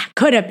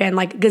could have been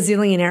like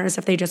gazillionaires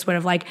if they just would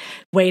have like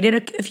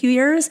waited a few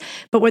years.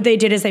 But what they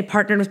did is they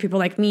partnered with people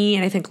like me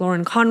and I think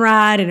Lauren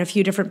Conrad and a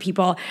few different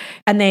people.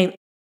 And they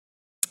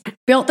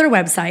built their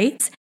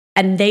websites.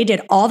 And they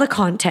did all the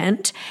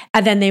content,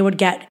 and then they would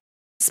get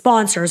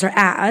sponsors or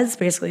ads,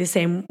 basically the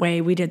same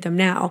way we did them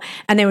now.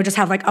 And they would just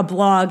have like a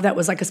blog that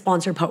was like a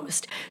sponsored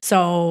post.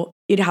 So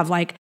you'd have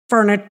like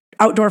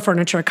outdoor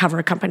furniture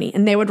cover company,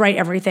 and they would write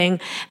everything.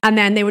 And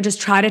then they would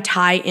just try to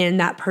tie in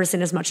that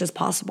person as much as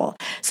possible.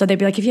 So they'd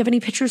be like, if you have any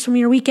pictures from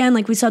your weekend,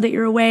 like we saw that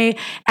you're away,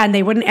 and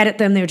they wouldn't edit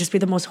them. They would just be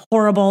the most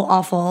horrible,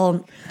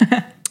 awful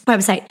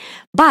website.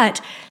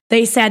 But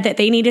they said that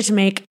they needed to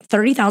make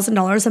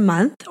 $30,000 a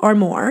month or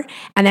more.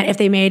 And that if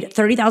they made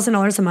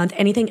 $30,000 a month,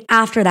 anything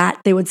after that,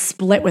 they would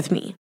split with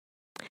me.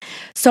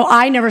 So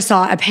I never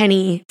saw a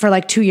penny for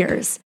like 2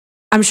 years.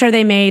 I'm sure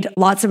they made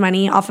lots of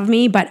money off of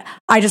me, but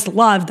I just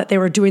loved that they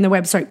were doing the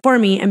website for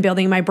me and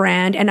building my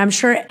brand. And I'm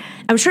sure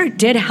it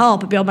did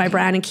help build my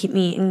brand and keep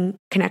me in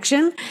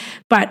connection,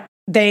 but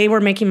they were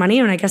making money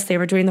and I guess they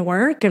were doing the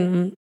work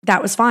and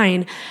that was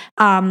fine.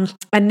 And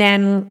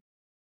then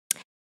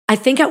I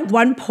think at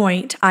one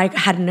point I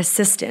had an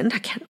assistant.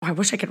 I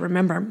wish I could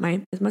remember.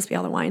 It must be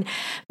all the wine.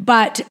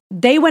 But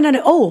they went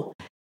on,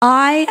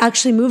 I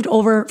actually moved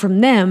over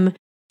from them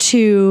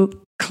to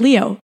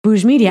Cleo,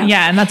 Bouge Media.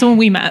 Yeah, and that's when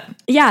we met.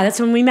 Yeah, that's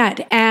when we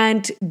met.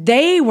 And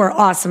they were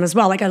awesome as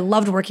well. Like I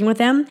loved working with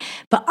them.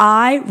 But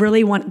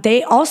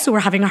they also were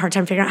having a hard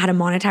time figuring out how to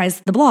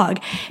monetize the blog.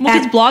 Well,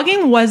 because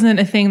blogging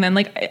wasn't a thing then.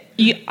 Like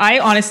I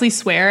honestly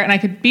swear, and I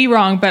could be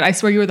wrong, but I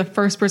swear you were the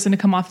first person to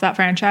come off that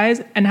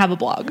franchise and have a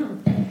blog.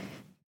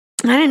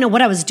 I didn't know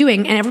what I was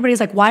doing. And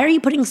everybody's like, why are you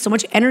putting so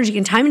much energy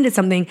and time into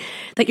something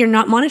that you're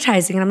not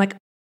monetizing? And I'm like,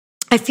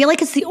 I feel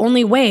like it's the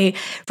only way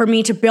for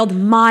me to build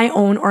my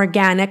own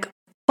organic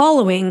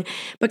following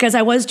because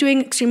I was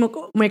doing Extreme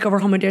Makeover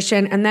Home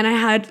Edition and then I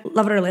had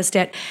Love It or List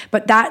It,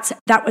 but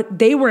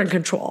they were in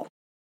control.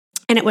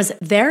 And it was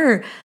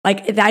their,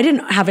 like, I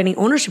didn't have any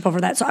ownership over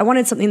that. So I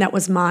wanted something that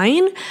was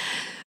mine.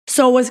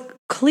 So it was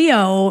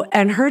Cleo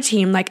and her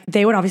team, like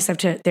they would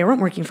obviously they weren't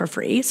working for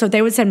free. So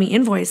they would send me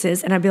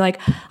invoices and I'd be like,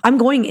 I'm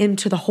going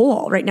into the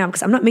hole right now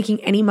because I'm not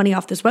making any money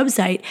off this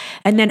website.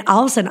 And then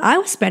all of a sudden I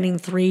was spending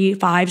 $3,000, $5,000,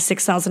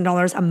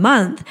 $6,000 a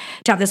month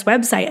to have this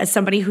website as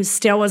somebody who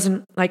still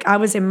wasn't, like I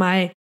was in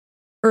my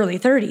early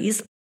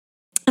 30s.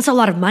 That's a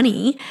lot of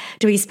money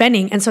to be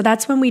spending. And so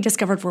that's when we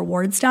discovered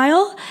Reward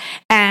Style.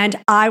 And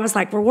I was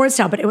like, Reward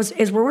Style, but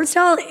is Reward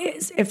Style,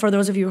 for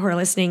those of you who are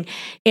listening,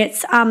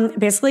 it's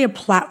basically a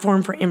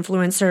platform for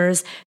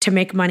influencers to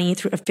make money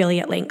through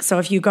affiliate links. So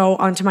if you go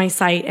onto my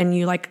site and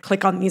you like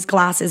click on these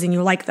glasses and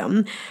you like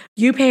them,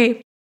 you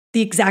pay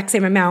the exact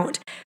same amount,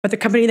 but the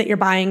company that you're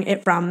buying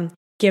it from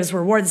gives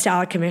Reward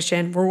Style a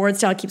commission. Reward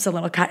Style keeps a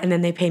little cut and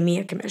then they pay me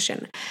a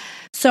commission.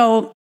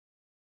 So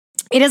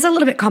it is a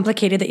little bit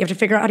complicated that you have to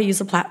figure out how to use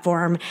the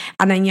platform,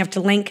 and then you have to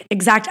link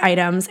exact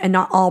items, and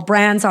not all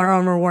brands are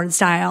on Reward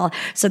Style.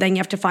 So then you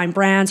have to find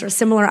brands or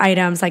similar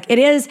items like it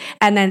is.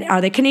 And then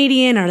are they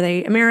Canadian? Are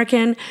they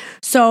American?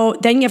 So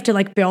then you have to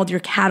like build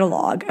your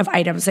catalog of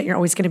items that you're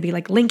always going to be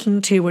like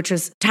linking to, which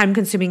is time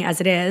consuming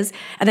as it is.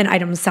 And then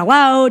items sell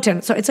out.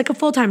 And so it's like a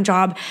full-time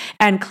job.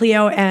 And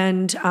Cleo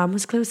and,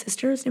 what's Cleo's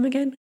sister's name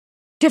again?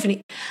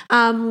 Tiffany.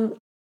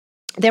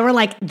 They were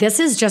like, this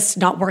is just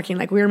not working.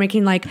 Like we were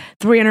making like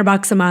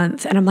 $300 a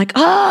month. And I'm like,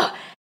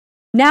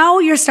 now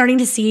you're starting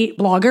to see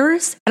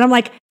bloggers. And I'm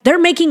like, they're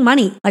making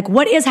money. Like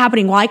what is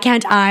happening? Why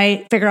can't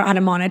I figure out how to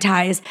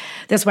monetize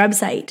this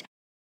website?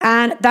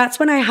 And that's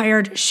when I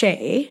hired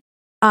Shay.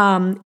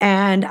 And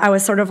I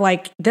was sort of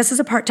like, this is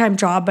a part-time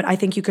job, but I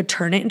think you could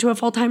turn it into a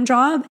full-time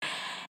job.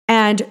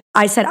 And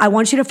I said, I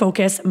want you to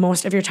focus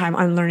most of your time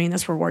on learning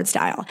this Reward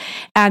Style.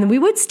 And we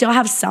would still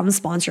have some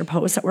sponsor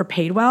posts that were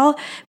paid well,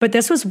 but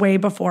this was way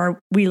before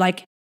we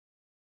like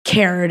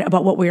cared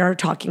about what we were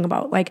talking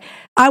about. Like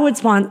I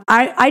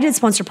did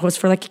sponsor posts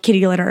for like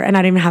kitty litter, and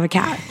I didn't even have a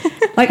cat.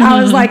 Like I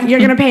was like, you're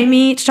going to pay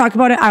me to talk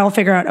about it. I will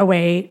figure out a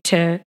way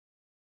to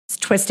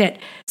twist it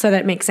so that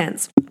it makes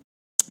sense.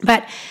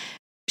 But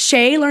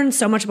Shay learned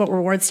so much about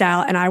Reward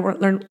Style, and I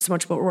learned so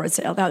much about Reward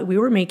Style that we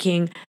were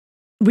making.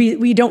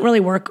 We don't really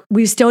work.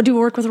 We still do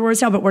work with Reward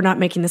Style, but we're not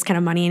making this kind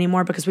of money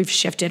anymore because we've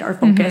shifted our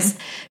focus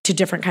to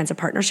different kinds of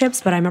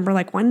partnerships. But I remember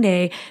like one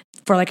day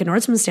for like a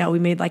Nordstrom sale, we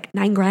made like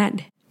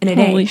 $9,000 in a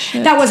day. Holy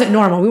shit. That wasn't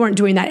normal. We weren't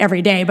doing that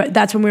every day, but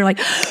that's when we were like,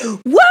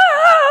 whoa!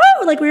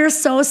 Like we were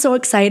so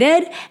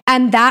excited.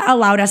 And that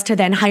allowed us to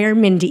then hire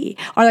Mindy,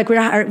 or like we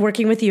were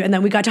working with you. And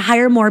then we got to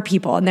hire more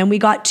people. And then we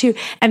got to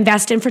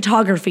invest in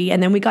photography.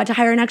 And then we got to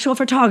hire an actual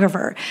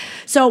photographer.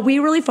 So we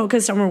really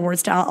focused on Reward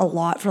Style a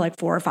lot for like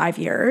 4 or 5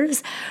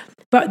 years.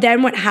 But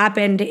then what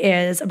happened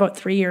is about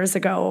 3 years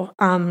ago,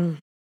 I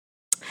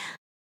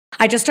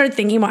just started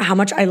thinking about how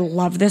much I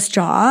love this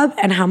job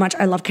and how much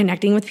I love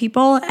connecting with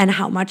people and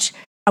how much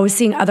I was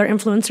seeing other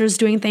influencers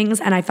doing things,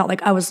 and I felt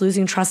like I was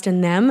losing trust in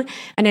them.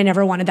 And I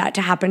never wanted that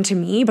to happen to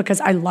me because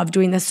I love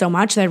doing this so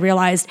much that I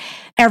realized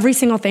every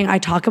single thing I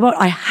talk about,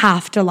 I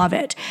have to love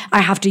it.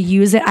 I have to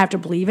use it. I have to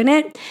believe in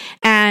it.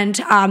 And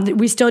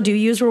we still do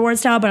use Reward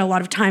Style, but a lot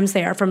of times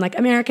they are from like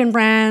American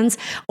brands,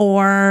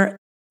 or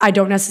I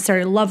don't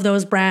necessarily love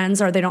those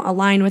brands, or they don't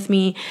align with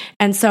me.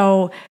 And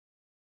so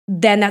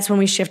then that's when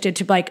we shifted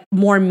to like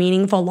more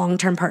meaningful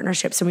long-term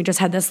partnerships. And we just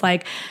had this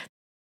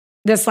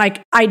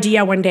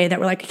idea one day that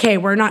we're like, okay,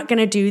 we're not going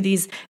to do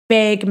these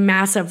big,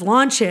 massive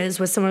launches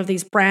with some of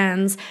these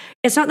brands.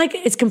 It's not like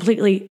it's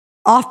completely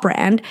off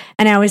brand.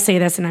 And I always say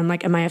this and I'm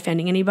like, am I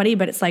offending anybody?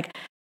 But it's like,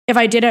 if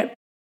I did a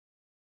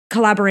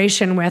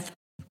collaboration with,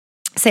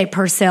 say,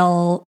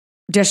 Persil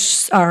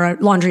dish or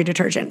laundry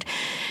detergent,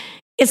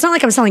 it's not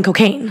like I'm selling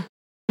cocaine,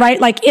 right?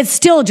 Like it's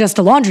still just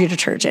a laundry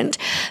detergent.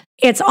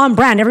 It's on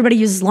brand. Everybody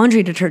uses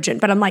laundry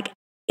detergent, but I'm like,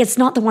 it's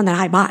not the one that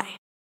I buy.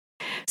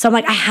 So I'm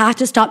like, I have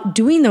to stop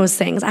doing those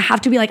things. I have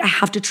to be like, I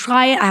have to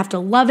try it. I have to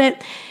love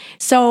it.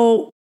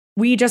 So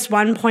we just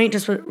one point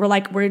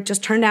we're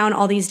just turned down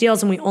all these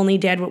deals, and we only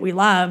did what we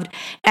loved.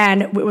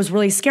 And it was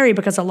really scary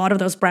because a lot of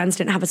those brands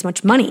didn't have as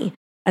much money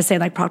as say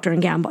like Procter &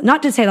 Gamble.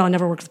 Not to say that I'll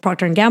never work with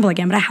Procter & Gamble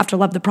again, but I have to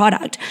love the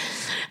product.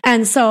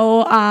 And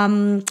so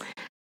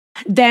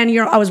then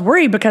I was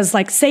worried because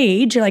like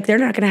Sage, like they're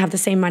not going to have the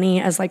same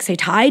money as like say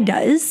Tide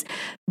does,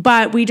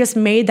 but we just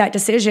made that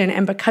decision.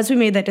 And because we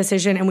made that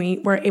decision and we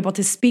were able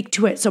to speak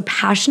to it so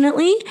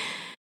passionately,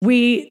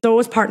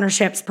 those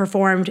partnerships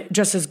performed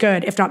just as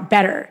good, if not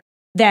better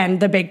than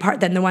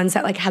the ones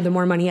that like had the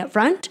more money up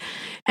front.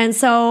 And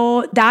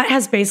so that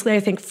has basically, I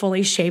think,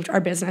 fully shaped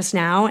our business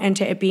now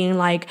into it being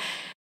like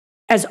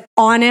as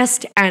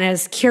honest and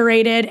as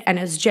curated and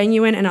as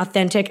genuine and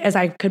authentic as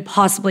I could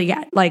possibly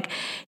get. Like,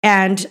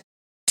 and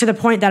to the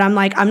point that I'm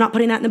like, I'm not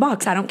putting that in the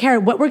box. I don't care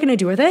what we're going to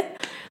do with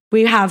it.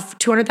 We have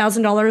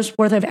 $200,000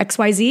 worth of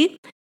XYZ.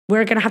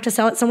 We're going to have to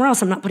sell it somewhere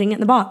else. I'm not putting it in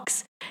the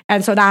box.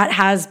 And so that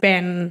has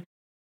been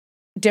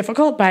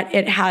difficult, but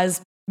it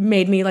has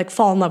made me like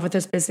fall in love with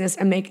this business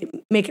and make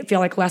it feel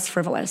like less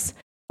frivolous.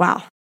 Wow.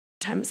 What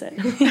time is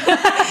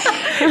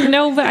it?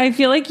 No, but I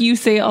feel like you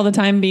say it all the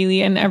time,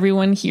 Bailey, and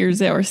everyone hears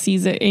it or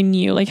sees it in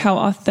you, like how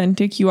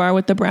authentic you are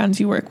with the brands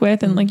you work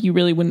with. And like you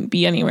really wouldn't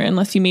be anywhere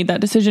unless you made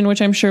that decision,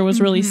 which I'm sure was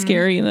really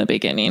scary in the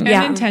beginning.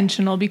 And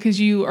intentional,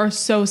 because you are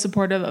so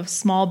supportive of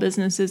small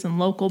businesses and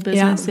local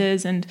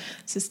businesses and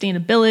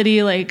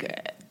sustainability.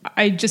 Like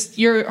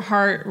your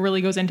heart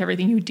really goes into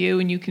everything you do,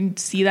 and you can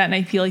see that. And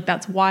I feel like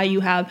that's why you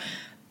have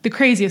the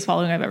craziest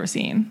following I've ever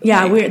seen.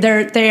 Yeah,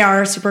 they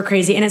are super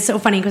crazy. And it's so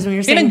funny because when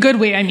you're saying... In a good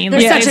way, I mean.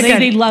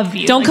 They love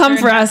you. Don't come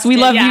for us. We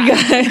love you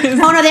guys.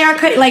 Oh, no,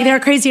 they're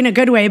crazy in a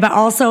good way, but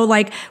also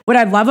like what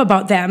I love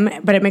about them,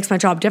 but it makes my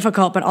job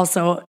difficult, but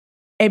also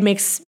it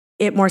makes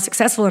it more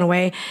successful in a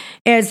way,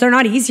 is they're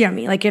not easy on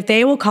me. Like if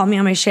they will call me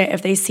on my shit,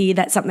 if they see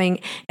that something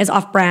is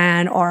off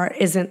brand or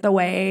isn't the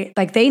way,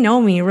 like they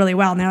know me really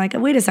well. And they're like,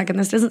 wait a second,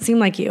 this doesn't seem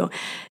like you.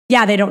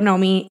 Yeah, they don't know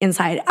me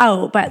inside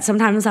out, but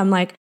sometimes I'm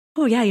like,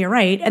 oh yeah, you're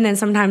right. And then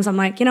sometimes I'm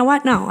like, you know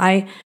what? No,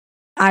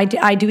 I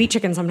do eat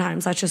chicken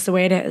sometimes. That's just the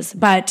way it is.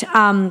 But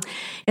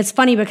it's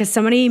funny because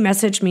somebody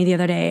messaged me the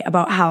other day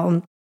about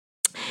how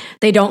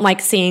they don't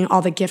like seeing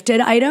all the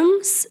gifted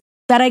items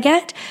that I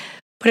get.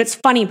 But it's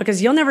funny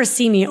because you'll never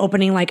see me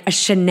opening like a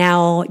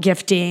Chanel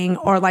gifting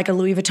or like a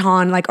Louis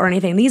Vuitton like or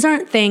anything. These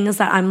aren't things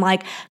that I'm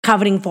like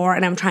coveting for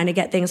and I'm trying to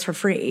get things for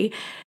free.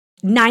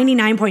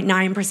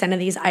 99.9% of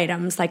these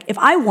items, like if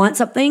I want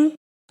something,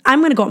 I'm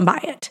going to go out and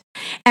buy it.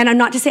 And I'm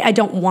not to say I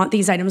don't want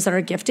these items that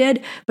are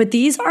gifted, but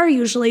these are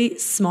usually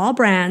small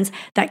brands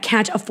that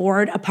can't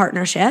afford a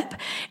partnership.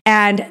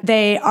 And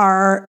they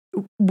are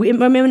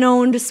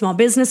women-owned, small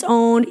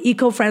business-owned,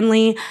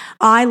 eco-friendly.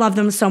 I love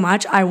them so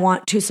much. I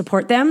want to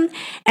support them.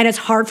 And it's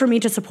hard for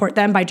me to support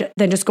them by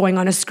then just going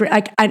on a script.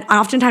 Like,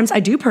 oftentimes I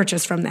do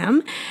purchase from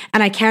them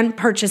and I can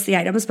purchase the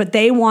items, but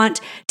they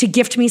want to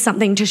gift me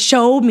something to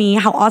show me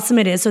how awesome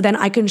it is so then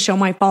I can show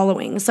my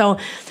following. So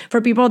for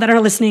people that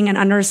are listening and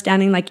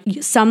understanding, like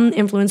some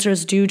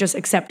influencers do just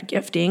accept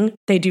gifting.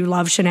 They do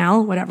love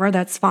Chanel, whatever,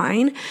 that's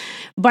fine.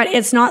 But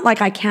it's not like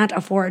I can't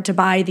afford to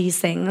buy these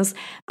things.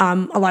 A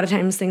lot of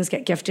times things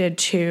get gifted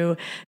to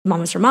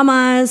Mamas for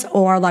Mamas,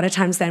 or a lot of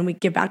times then we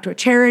give back to a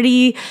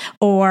charity,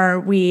 or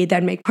we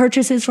then make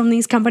purchases from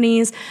these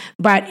companies.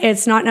 But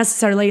it's not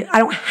necessarily, I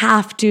don't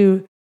have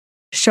to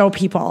show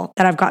people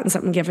that I've gotten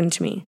something given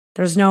to me.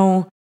 There's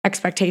no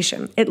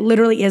expectation. It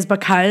literally is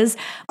because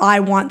I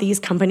want these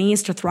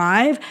companies to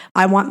thrive.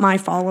 I want my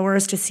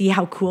followers to see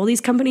how cool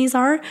these companies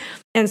are.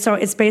 And so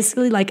it's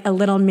basically like a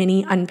little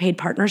mini unpaid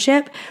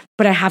partnership,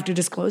 but I have to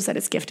disclose that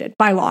it's gifted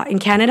by law in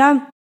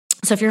Canada.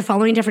 So if you're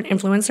following different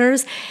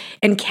influencers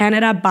in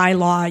Canada, by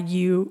law,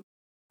 you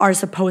are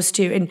supposed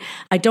to, and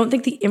I don't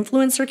think the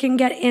influencer can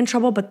get in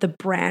trouble, but the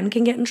brand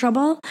can get in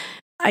trouble.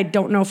 I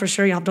don't know for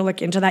sure. You'll have to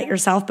look into that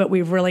yourself, but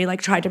we've really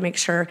like tried to make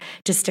sure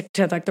to stick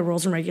to like the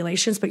rules and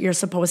regulations, but you're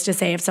supposed to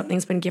say if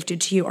something's been gifted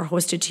to you or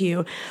hosted to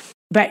you.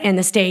 But in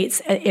the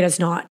States, it is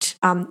not.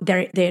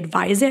 They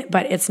advise it,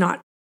 but it's not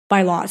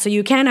by law. So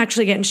you can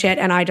actually get in shit.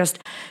 And I just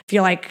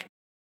feel like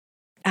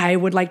I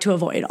would like to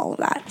avoid all of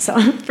that. So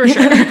For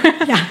sure.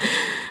 Yeah.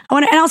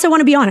 I also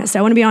want to be honest.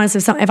 I want to be honest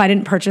if I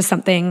didn't purchase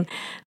something,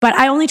 but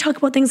I only talk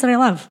about things that I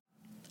love.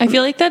 I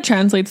feel like that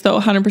translates though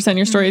 100% in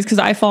your stories, because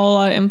I follow a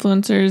lot of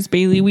influencers.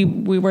 Bailey,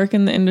 we work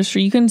in the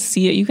industry. You can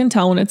see it. You can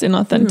tell when it's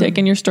inauthentic,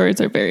 and your stories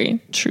are very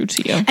true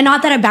to you. And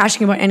not that I'm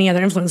bashing about any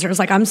other influencers.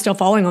 Like I'm still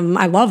following them.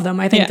 I love them.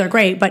 I think they're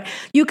great, but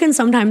you can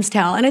sometimes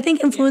tell. And I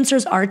think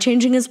influencers are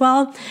changing as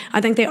well.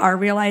 I think they are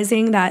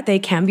realizing that they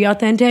can be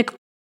authentic,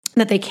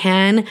 that they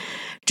can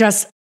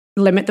just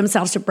limit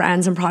themselves to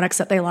brands and products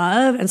that they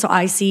love. And so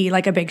I see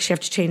like a big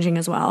shift changing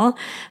as well,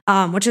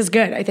 which is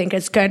good. I think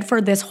it's good for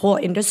this whole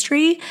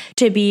industry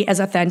to be as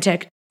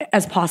authentic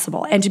as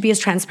possible and to be as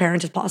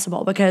transparent as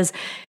possible, because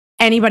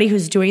anybody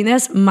who's doing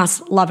this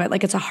must love it.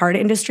 Like it's a hard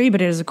industry,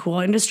 but it is a cool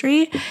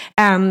industry.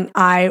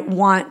 I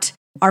want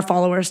our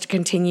followers to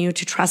continue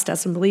to trust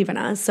us and believe in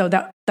us. So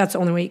that's the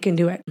only way you can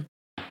do it.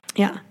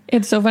 Yeah.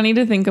 It's so funny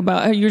to think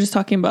about. You were just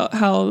talking about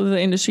how the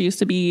industry used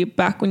to be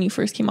back when you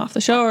first came off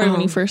the show, or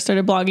when you first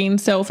started blogging.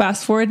 So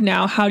fast forward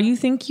now, how do you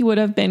think you would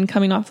have been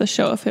coming off the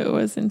show if it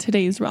was in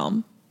today's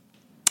realm?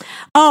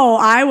 Oh,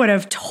 I would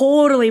have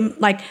totally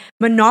like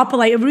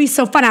monopolized. It would be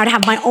so fun. I would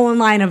have my own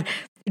line of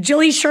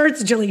Jilly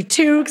shirts, Jilly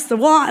toques, the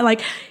wall.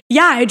 Like,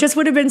 yeah, it just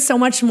would have been so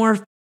much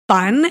more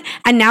fun.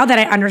 And now that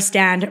I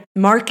understand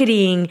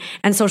marketing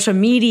and social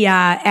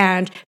media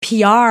and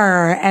PR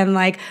and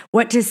like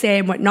what to say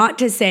and what not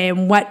to say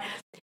and what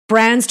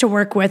brands to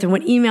work with and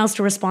what emails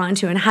to respond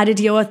to and how to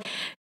deal with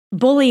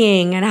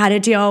bullying and how to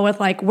deal with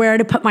like where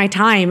to put my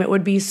time, it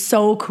would be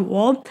so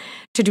cool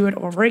to do it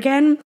over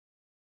again.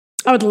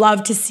 I would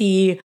love to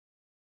see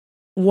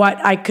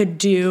what I could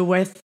do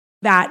with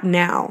that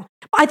now.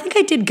 I think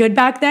I did good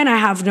back then. I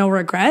have no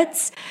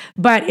regrets,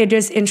 but it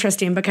is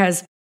interesting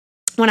because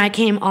when I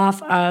came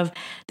off of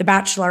The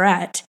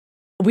Bachelorette,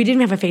 we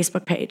didn't have a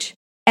Facebook page.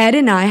 Ed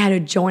and I had a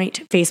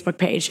joint Facebook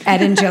page,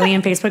 Ed and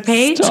Jillian Facebook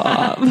page.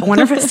 Stop. I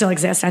wonder if it still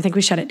exists. I think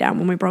we shut it down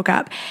when we broke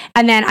up.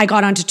 And then I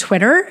got onto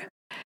Twitter.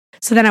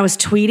 So then I was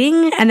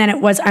tweeting, and then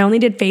I only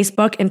did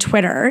Facebook and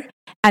Twitter.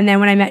 And then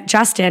when I met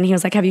Justin, he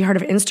was like, have you heard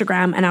of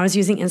Instagram? And I was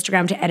using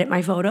Instagram to edit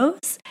my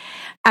photos.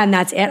 And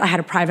that's it. I had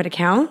a private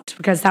account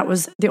because that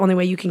was the only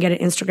way you can get an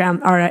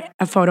Instagram or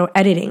a photo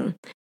editing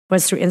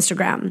was through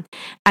Instagram.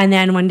 And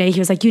then one day he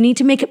was like, you need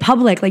to make it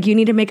public. Like you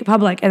need to make it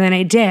public. And then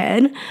I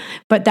did,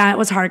 but that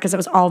was hard because it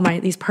was all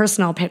these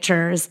personal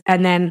pictures.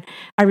 And then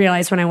I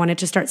realized when I wanted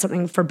to start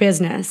something for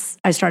business,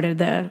 I started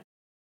the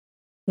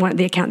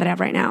account that I have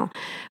right now.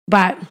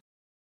 But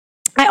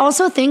I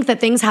also think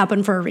that things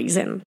happen for a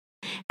reason.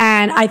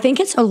 And I think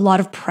it's a lot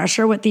of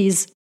pressure what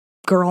these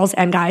girls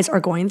and guys are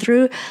going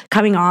through,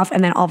 coming off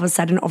and then all of a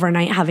sudden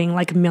overnight having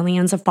like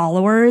millions of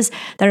followers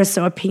that are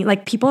so appealing.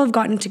 Like people have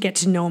gotten to get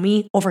to know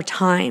me over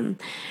time.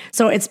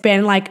 So it's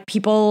been like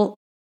people,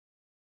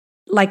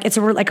 like it's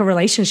like a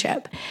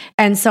relationship.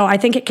 And so I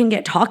think it can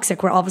get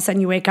toxic where all of a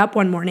sudden you wake up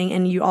one morning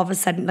and you all of a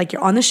sudden like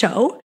you're on the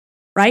show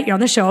right? You're on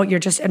the show, you're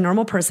just a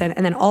normal person.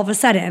 And then all of a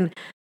sudden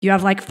you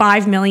have like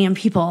 5 million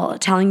people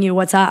telling you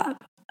what's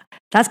up.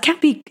 That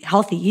can't be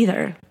healthy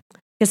either.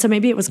 Yeah, so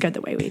maybe it was good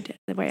the way we did,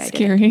 the way I did.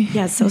 Scary.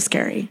 Yeah, it's so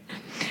scary.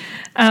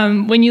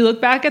 When you look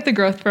back at the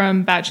growth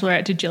from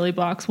Bachelorette to Jilly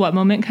Blocks, what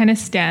moment kind of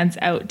stands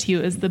out to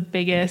you as the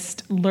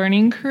biggest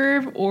learning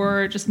curve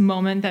or just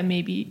moment that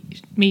maybe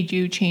made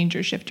you change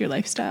or shift your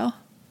lifestyle?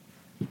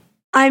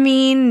 I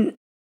mean,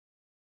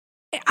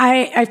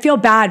 I feel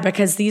bad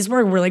because these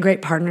were really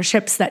great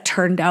partnerships that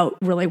turned out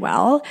really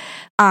well.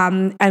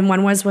 And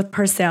one was with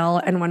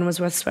Persil and one was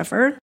with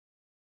Swiffer.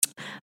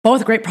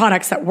 Both great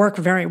products that work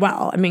very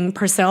well. I mean,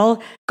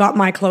 Persil got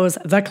my clothes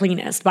the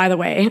cleanest, by the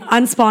way,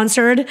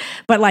 unsponsored,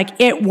 but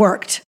like it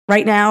worked.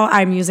 Right now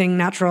I'm using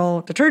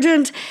natural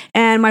detergent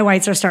and my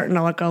whites are starting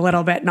to look a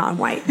little bit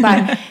non-white,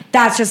 but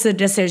that's just a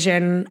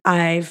decision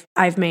I've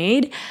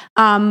made.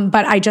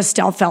 But I just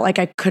still felt like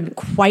I couldn't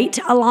quite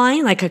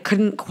align, like I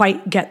couldn't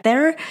quite get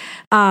there.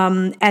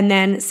 And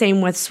then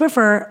same with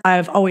Swiffer.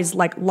 I've always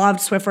like loved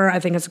Swiffer. I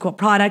think it's a cool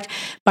product,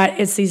 but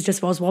it's these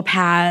disposable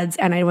pads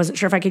and I wasn't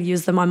sure if I could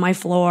use them on my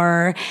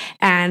floor.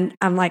 And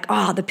I'm like,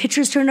 oh, the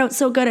pictures turned out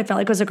so good. I felt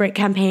like it was a great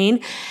campaign,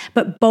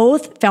 but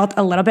both felt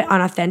a little bit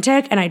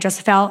unauthentic and I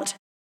just felt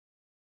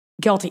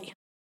guilty.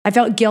 I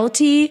felt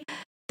guilty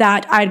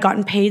that I'd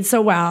gotten paid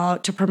so well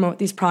to promote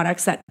these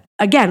products that,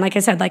 again, like I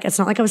said, like it's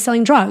not like I was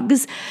selling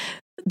drugs.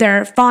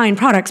 They're fine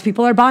products.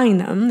 People are buying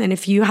them. And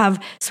if you have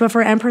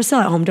Swiffer and Persil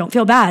at home, don't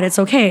feel bad. It's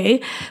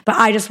okay. But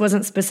I just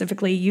wasn't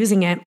specifically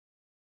using it.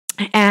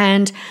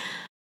 And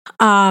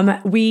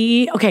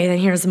okay, then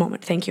here's the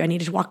moment. Thank you. I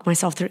needed to walk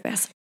myself through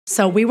this.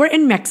 So we were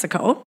in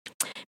Mexico,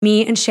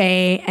 me and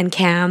Shay and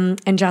Cam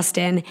and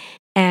Justin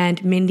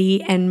and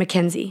Mindy and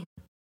Mackenzie.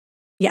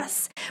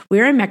 Yes, we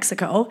were in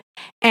Mexico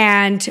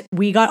and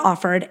we got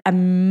offered a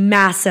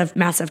massive,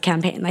 massive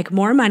campaign, like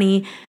more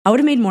money. I would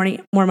have made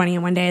more money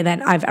in one day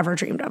than I've ever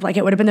dreamed of. Like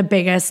it would have been the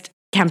biggest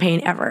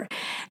campaign ever.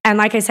 And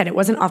like I said, it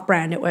wasn't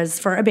off-brand. It was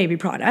for a baby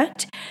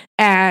product.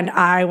 And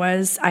I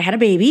had a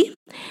baby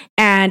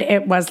and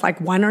it was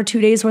like 1 or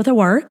 2 days worth of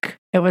work.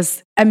 It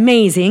was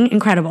amazing,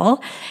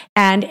 incredible.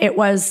 And it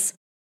was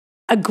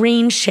a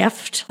green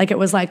shift. Like it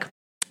was like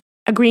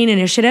a green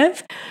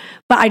initiative.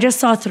 But I just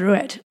saw through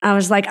it. I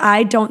was like,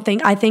 I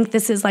think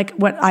this is like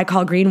what I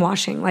call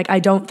greenwashing. Like, I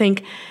don't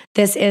think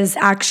this is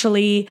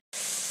actually,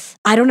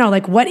 I don't know,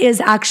 like what is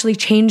actually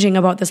changing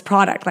about this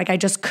product? Like, I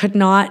just could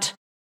not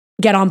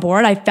get on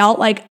board. I felt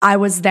like I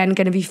was then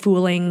going to be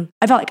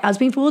I felt like I was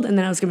being fooled and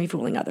then I was going to be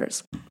fooling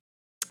others.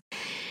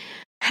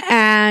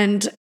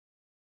 And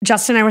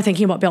Justin and I were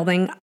thinking about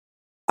building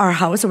our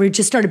house. So we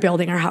just started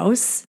building our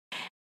house.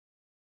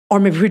 Or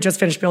maybe we just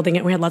finished building it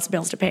and we had lots of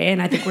bills to pay.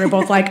 And I think we were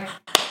both like,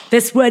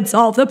 this would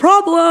solve the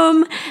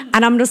problem.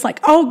 And I'm just like,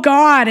 oh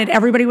God. And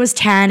everybody was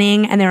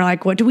tanning and they were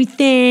like, what do we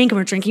think? And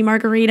we're drinking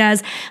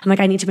margaritas. I'm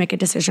like, I need to make a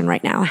decision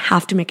right now. I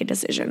have to make a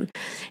decision.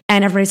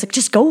 And everybody's like,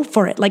 just go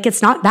for it. Like,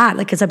 it's not that.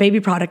 Like, it's a baby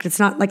product. It's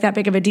not like that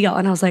big of a deal.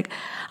 And I was like,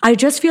 I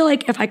just feel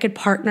like if I could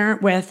partner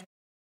with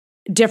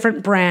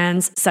different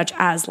brands such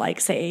as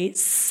like, say,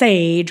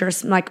 Sage or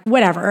like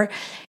whatever,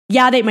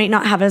 yeah, they might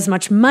not have as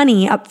much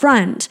money up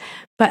front,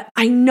 but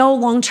I know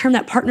long-term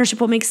that partnership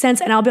will make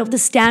sense and I'll be able to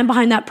stand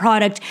behind that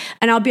product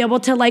and I'll be able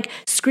to like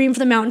scream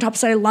from the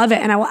mountaintops that I love it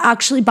and I will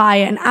actually buy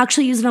it and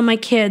actually use it on my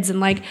kids and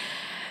like,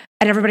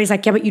 and everybody's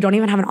like, yeah, but you don't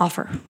even have an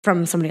offer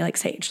from somebody like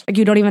Sage. Like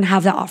you don't even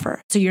have that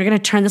offer. So you're going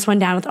to turn this one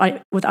down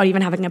without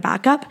even having a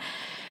backup.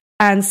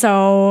 And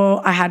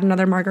so I had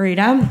another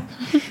margarita.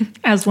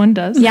 As one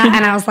does. Yeah.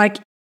 And I was like,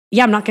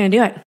 yeah, I'm not going to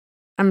do it.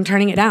 I'm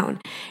turning it down.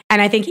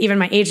 And I think even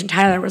my agent,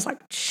 Tyler, was like,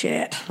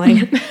 shit. Like,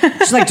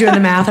 she's like doing the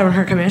math on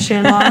her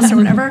commission loss or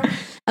whatever. I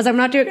was like, I'm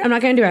not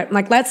going to do it. I'm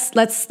like,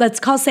 let's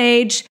call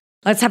Sage.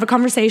 Let's have a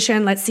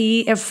conversation. Let's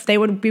see if they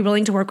would be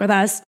willing to work with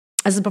us.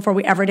 This is before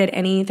we ever did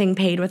anything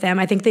paid with them.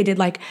 I think they paid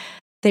like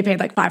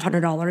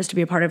 $500 to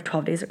be a part of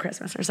 12 Days of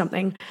Christmas or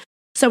something.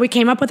 So we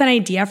came up with an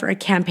idea for a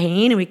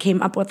campaign and we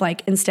came up with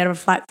like, instead of a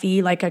flat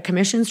fee, like a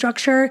commission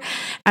structure.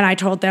 And I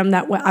told them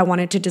that I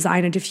wanted to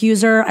design a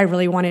diffuser. I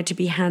really wanted to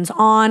be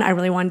hands-on. I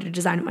really wanted to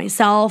design it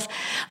myself.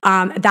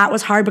 That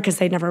was hard because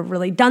they'd never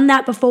really done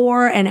that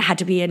before and it had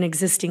to be an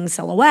existing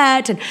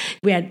silhouette. And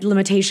we had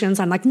limitations.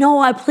 I'm like,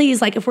 no,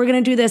 please, like if we're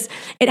going to do this,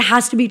 it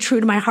has to be true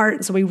to my heart.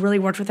 And so we really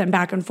worked with them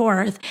back and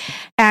forth.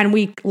 And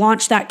we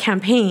launched that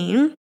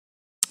campaign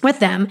with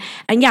them.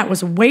 And yeah, it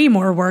was way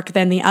more work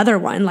than the other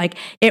one. Like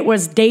it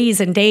was days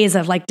and days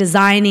of like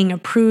designing,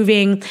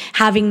 approving,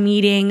 having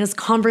meetings,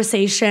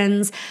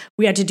 conversations.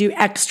 We had to do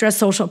extra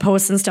social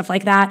posts and stuff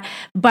like that.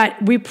 But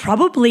we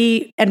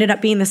probably ended up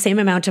being the same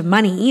amount of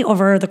money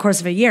over the course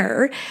of a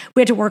year.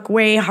 We had to work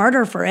way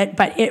harder for it,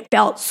 but it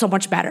felt so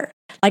much better.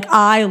 Like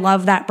I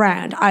love that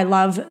brand. I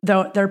love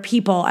their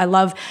people. I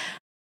love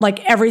like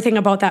everything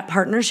about that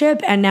partnership.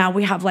 And now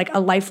we have like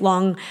a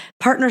lifelong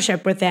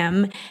partnership with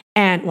them.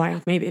 And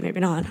well, maybe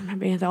not.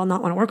 Maybe they'll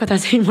not want to work with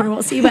us anymore.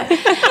 We'll see. But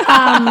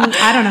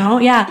I don't know.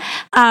 Yeah.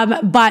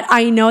 But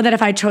I know that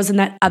if I'd chosen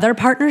that other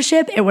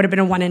partnership, it would have been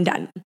a one and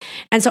done.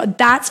 And so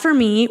that's for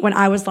me when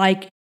I was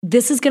like,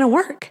 this is going to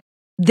work.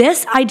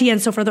 this idea,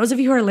 and so for those of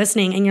you who are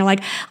listening and you're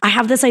like, I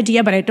have this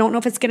idea, but I don't know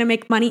if it's going to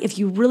make money. If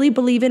you really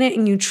believe in it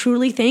and you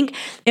truly think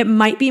it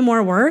might be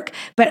more work,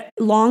 but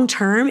long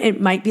term, it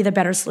might be the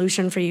better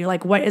solution for you.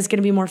 Like, what is going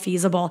to be more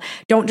feasible?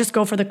 Don't just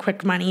go for the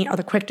quick money or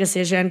the quick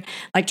decision.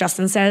 Like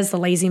Justin says, the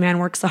lazy man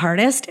works the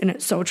hardest. And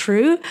it's so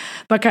true,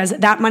 because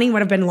that money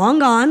would have been long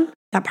gone.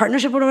 That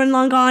partnership would have been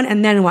long gone.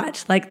 And then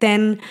what? Like,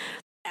 then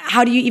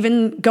how do you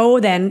even go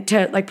then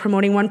to like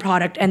promoting one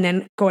product and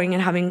then going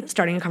and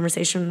starting a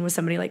conversation with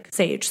somebody like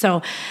Sage?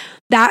 So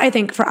that, I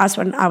think, for us,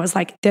 when I was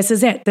like, this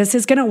is it, this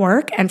is going to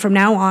work. And from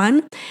now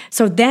on,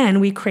 so then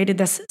we created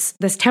this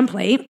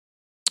template.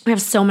 We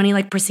have so many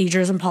like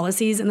procedures and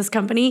policies in this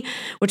company,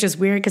 which is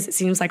weird because it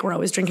seems like we're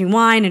always drinking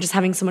wine and just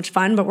having so much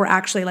fun, but we're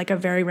actually like a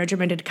very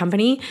regimented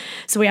company.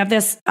 So we have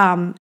this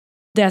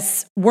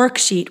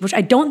worksheet, which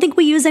I don't think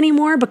we use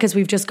anymore because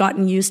we've just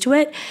gotten used to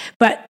it.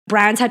 But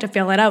brands had to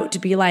fill it out to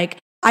be like,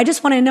 I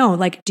just want to know,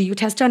 like, do you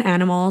test on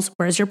animals?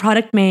 Where is your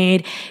product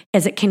made?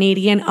 Is it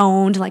Canadian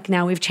owned? Like,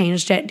 now we've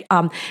changed it.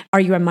 Are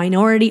you a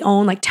minority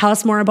owned? Like, tell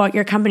us more about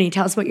your company.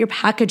 Tell us about your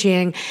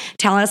packaging.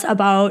 Tell us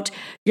about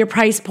your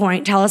price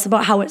point. Tell us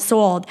about how it's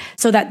sold,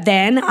 so that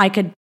then I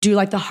could do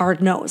like the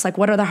hard no's. Like,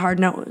 what are the hard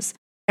no's?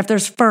 If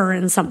there's fur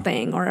in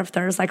something, or if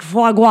there's like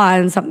foie gras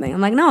in something, I'm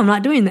like, no, I'm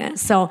not doing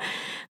this. So,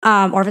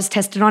 or if it's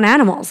tested on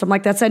animals, I'm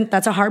like, that's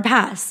a hard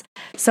pass.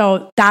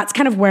 So that's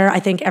kind of where I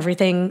think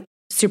everything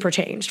super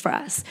changed for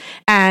us.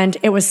 And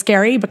it was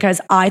scary because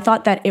I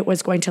thought that it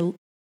was going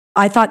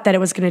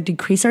to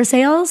decrease our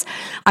sales.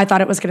 I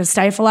thought it was going to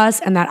stifle us,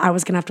 and that I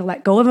was going to have to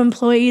let go of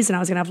employees and I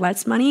was going to have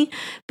less money,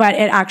 but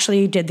it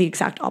actually did the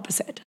exact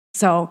opposite.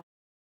 So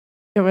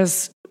it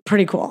was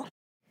pretty cool.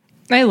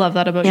 I love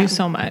that about you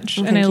so much.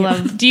 Well,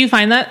 and do you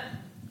find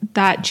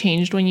that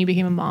changed when you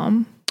became a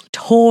mom?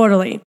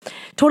 Totally.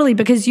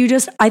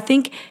 Because I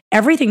think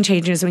everything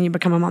changes when you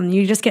become a mom.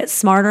 You just get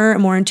smarter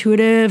and more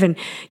intuitive, and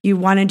you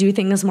want to do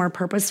things more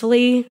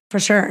purposefully, for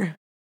sure.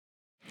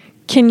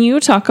 Can you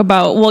talk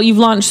about, well, you've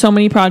launched so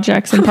many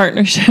projects and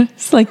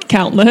partnerships, like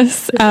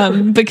countless,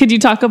 but could you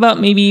talk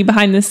about maybe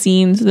behind the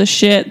scenes, the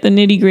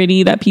nitty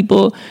gritty that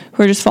people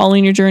who are just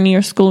following your journey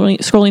or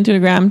scrolling through the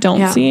gram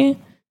don't see?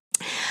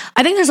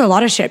 I think there's a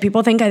lot of shit.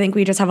 People think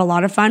we just have a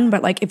lot of fun,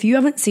 but like, if you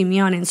haven't seen me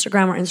on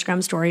Instagram or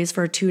Instagram stories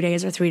for 2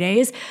 days or 3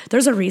 days,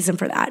 there's a reason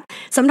for that.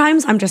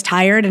 Sometimes I'm just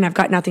tired and I've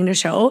got nothing to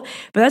show,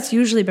 but that's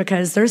usually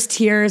because there's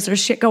tears, there's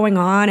shit going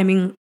on. I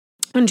mean,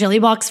 when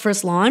Jillybox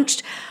first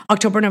launched,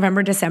 October,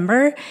 November,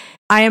 December,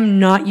 I am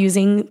not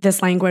using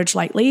this language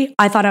lightly.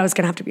 I thought I was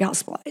going to have to be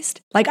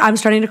hospitalized. Like, I'm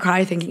starting to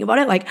cry thinking about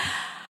it. Like,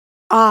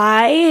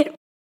 I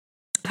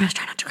was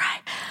trying not to cry.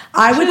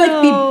 I would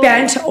like be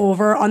bent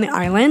over on the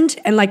island,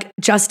 and like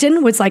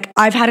Justin was like,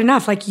 I've had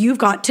enough. Like, you've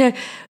got to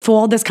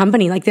fold this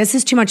company. Like, this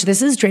is too much.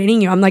 This is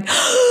draining you. I'm like,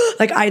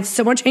 I had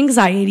so much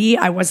anxiety.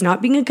 I was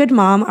not being a good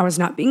mom. I was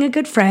not being a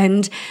good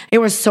friend. It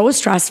was so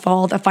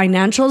stressful. The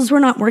financials were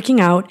not working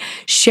out.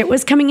 Shit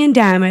was coming in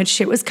damaged.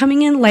 Shit was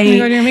coming in late.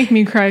 Oh my God, you're making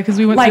me cry because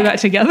we went through that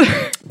together.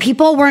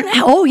 People weren't,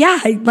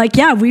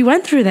 we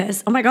went through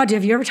this. Oh my God,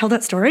 have you ever told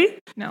that story?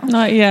 No.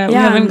 Not yet. We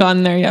haven't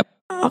gone there yet.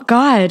 Oh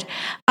God.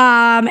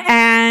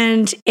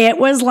 And it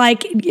was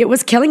like, it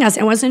was killing us.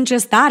 It wasn't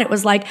just that. It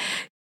was like,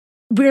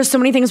 there's so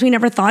many things we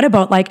never thought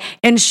about, like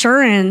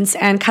insurance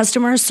and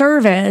customer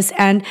service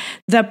and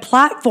the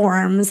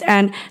platforms,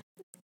 and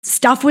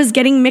stuff was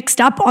getting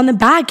mixed up on the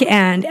back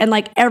end, and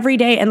like every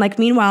day. And like,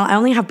 meanwhile, I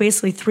only have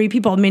basically 3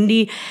 people,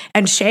 Mindy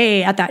and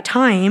Shay at that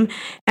time.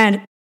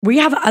 And we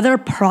have other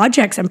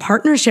projects and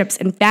partnerships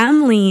and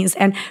families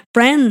and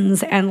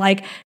friends and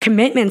like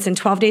commitments and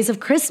 12 days of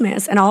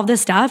Christmas and all of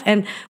this stuff.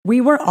 And we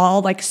were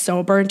all like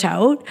so burnt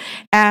out,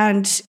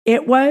 and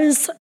it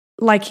was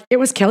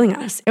killing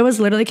us. It was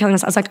literally killing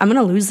us. I was like, I'm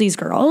going to lose these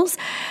girls.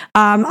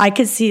 I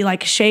could see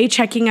like Shay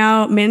checking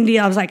out, Mindy.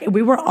 I was like,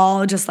 we were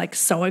all just like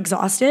so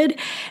exhausted.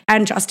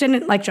 And Justin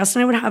and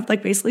I would have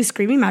like basically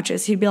screaming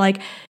matches. He'd be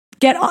like,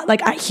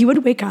 he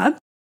would wake up.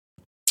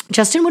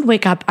 Justin would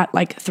wake up at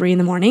like 3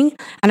 a.m,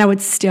 and I would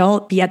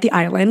still be at the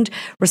island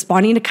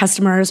responding to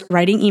customers,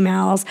 writing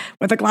emails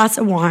with a glass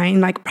of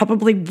wine, like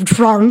probably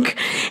drunk.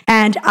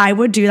 And I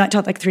would do that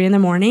till like 3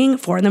 a.m,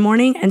 4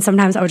 a.m. And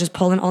sometimes I would just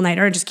pull an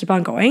all-nighter and just keep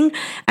on going.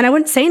 And I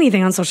wouldn't say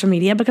anything on social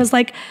media because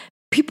like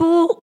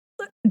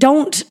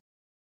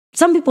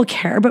some people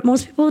care, but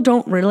most people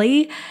don't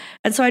really.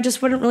 And so I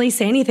just wouldn't really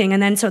say anything.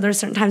 And then so there's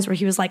certain times where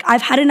he was like,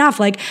 I've had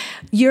enough. Like,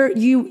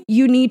 you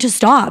need to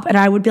stop. And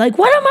I would be like,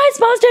 what am I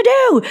supposed to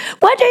do?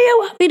 What do you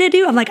want me to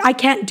do? I'm like, I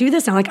can't do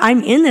this now. Like,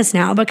 I'm in this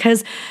now,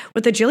 because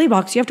with the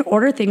Jillybox, you have to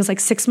order things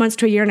like 6 months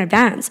to a year in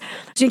advance.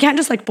 So you can't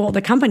just like fold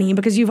the company,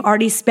 because you've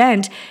already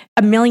spent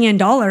 $1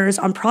 million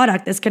on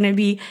product that's going to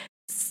be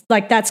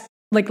like, that's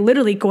like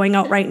literally going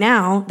out right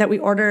now that we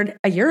ordered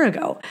a year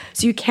ago.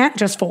 So you can't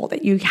just fold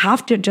it. You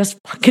have to just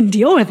fucking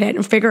deal with it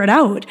and figure it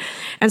out.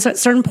 And so at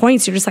certain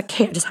points, you're just like,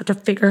 okay, I just have to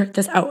figure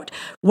this out.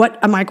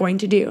 What am I going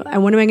to do?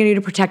 And what am I going to do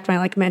to protect my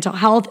like mental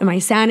health and my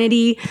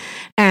sanity?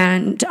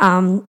 And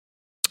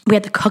we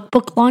had the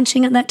cookbook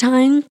launching at that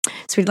time.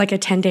 So we had like a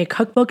 10-day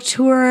cookbook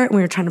tour. And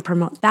we were trying to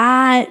promote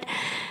that.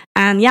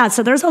 And yeah,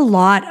 so there's a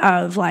lot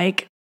of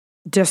like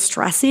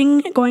distressing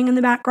going in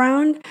the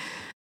background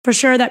for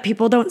sure that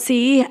people don't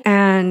see.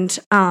 And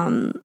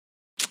and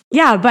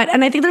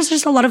I think there's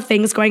just a lot of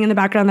things going in the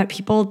background that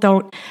people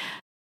don't,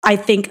 I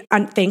think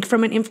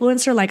from an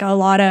influencer, like a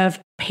lot of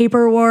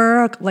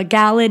paperwork,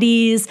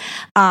 legalities,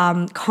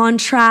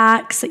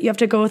 contracts that you have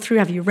to go through.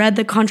 Have you read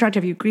the contract?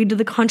 Have you agreed to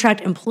the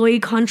contract, employee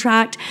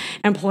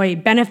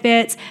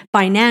benefits,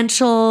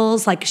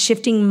 financials, like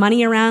shifting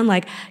money around?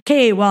 Like,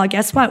 okay, well,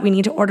 guess what? We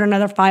need to order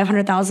another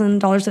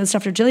 $500,000 of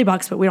stuff for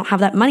Jillybox, but we don't have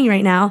that money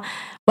right now.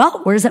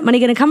 Well, where's that money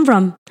going to come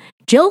from?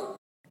 Jill?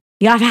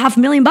 You have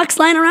 $500,000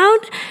 lying around,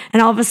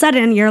 and all of a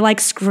sudden you're like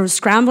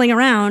scrambling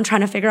around trying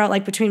to figure out,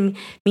 like, between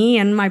me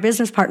and my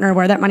business partner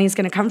where that money is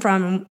going to come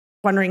from, and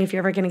wondering if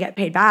you're ever going to get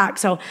paid back.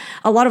 So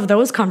a lot of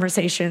those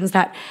conversations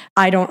that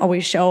I don't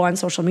always show on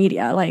social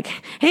media, like,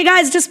 hey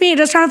guys, just me,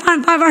 just trying to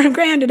find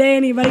 $500,000 today.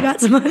 Anybody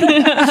got some money?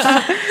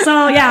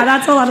 So yeah,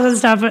 that's a lot of the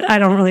stuff I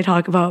don't really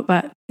talk about,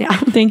 but yeah.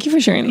 Thank you for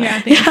sharing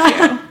that. Yeah,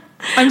 thank you.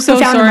 I'm so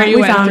sorry you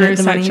went through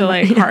such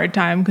a hard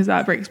time, because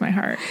that breaks my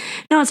heart.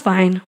 No, it's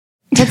fine.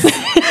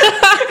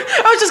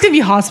 I was just going to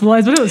be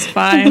hospitalized, but it was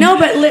fine. No,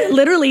 but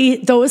literally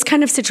those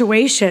kind of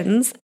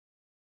situations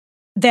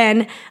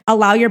then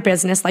allow your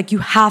business, like, you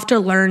have to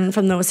learn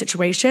from those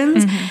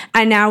situations. Mm-hmm.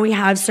 And now we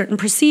have certain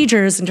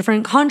procedures and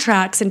different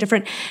contracts and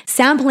different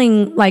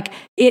sampling. Like,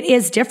 it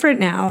is different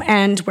now.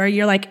 And where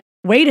you're like,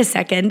 wait a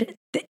second,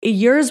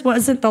 yours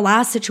wasn't the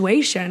last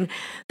situation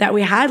that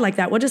we had like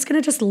that. We're just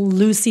going to just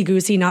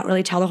loosey-goosey, not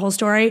really tell the whole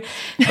story.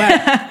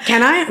 But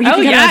can I?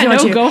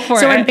 Go for it.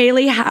 So when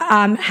Bailey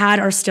had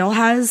or still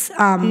has...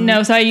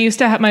 no, so I used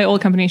to have my old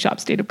company, Shop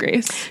State of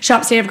Grace.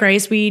 Shop State of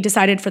Grace, we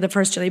decided for the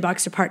first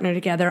Jillybox to partner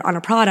together on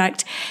a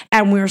product.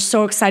 And we were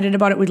so excited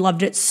about it. We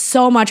loved it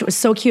so much. It was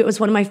so cute. It was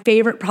one of my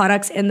favorite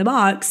products in the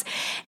box.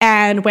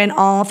 And when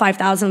all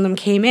 5,000 of them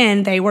came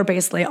in, they were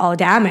basically all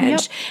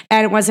damaged. Yep.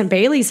 And it wasn't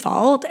Bailey's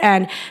fault.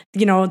 And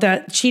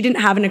that she didn't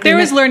have an agreement. There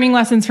was learning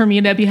lessons for me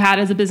to be had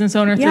as a business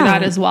owner through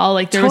that as well.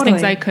 Like, there was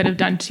things I could have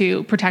done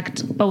to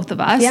protect both of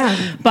us. Yeah.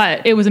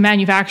 But it was a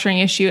manufacturing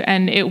issue,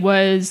 and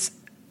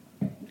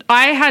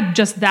I had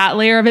just that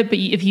layer of it. But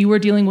if you were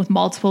dealing with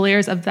multiple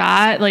layers of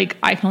that, like,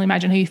 I can only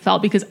imagine how you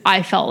felt, because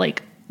I felt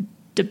like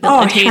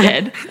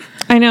debilitated. Oh, yeah.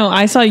 I know.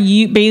 I saw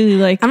you, Bailey,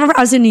 like... I remember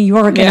I was in New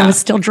York and I was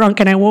still drunk,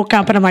 and I woke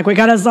up and I'm like, we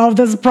got to solve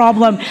this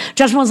problem.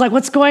 Justin was like,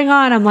 what's going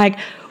on? I'm like,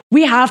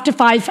 we have to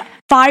find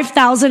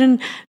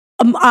 5,000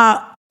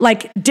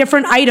 like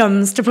different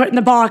items to put in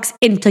the box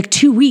in like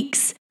 2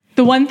 weeks.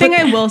 The one thing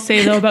I will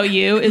say though about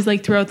you is,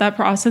 like, throughout that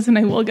process, and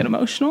I will get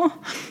emotional.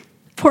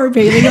 Poor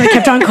Bailey, like,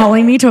 kept on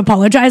calling me to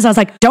apologize. I was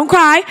like, don't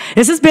cry.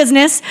 This is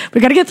business.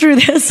 We got to get through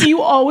this.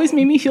 You always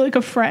made me feel like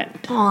a friend.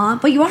 Aw,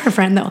 but you are a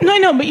friend though. No, I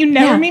know, but you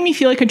never made me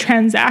feel like a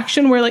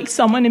transaction where, like,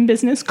 someone in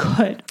business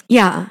could.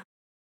 Yeah.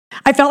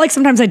 I felt like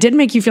sometimes I did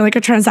make you feel like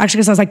a transaction,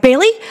 because I was like,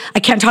 Bailey,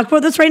 I can't talk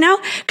about this right now,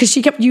 because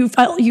you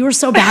felt you were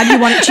so bad. You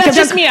wanted. That's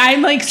just me.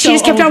 I'm like, she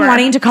just kept on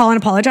wanting to call and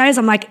apologize.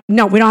 I'm like,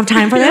 no, we don't have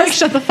time for this. Like,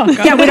 shut the fuck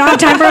up. Yeah, we don't have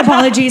time for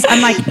apologies.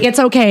 I'm like, it's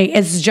okay.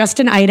 It's just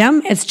an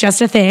item. It's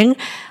just a thing.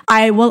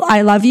 I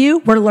love you.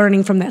 We're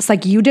learning from this.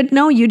 Like, you didn't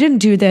know. You didn't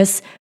do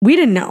this. We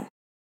didn't know.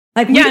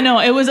 Like,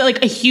 it was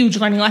like a huge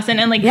learning lesson.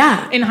 And like,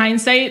 in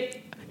hindsight,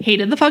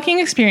 hated the fucking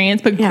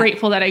experience, but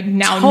grateful that I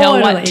now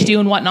know what to do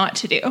and what not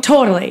to do.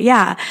 Totally.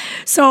 Yeah.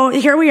 So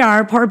here we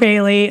are. Poor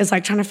Bailey is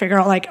like trying to figure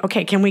out, like,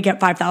 okay, can we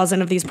get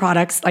 5,000 of these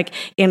products like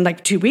in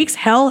like 2 weeks?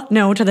 Hell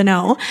no to the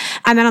no.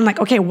 And then I'm like,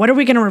 okay, what are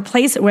we going to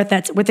replace it with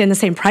that's within the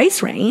same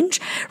price range,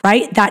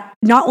 right? That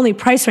not only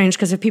price range,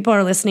 because if people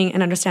are listening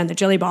and understand the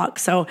Jillybox,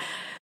 so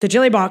the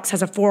Jillybox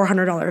has a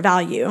 $400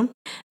 value,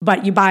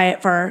 but you buy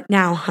it for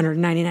now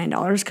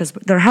 $199, because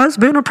there has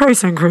been a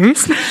price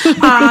increase, if you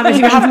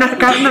have not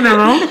gotten the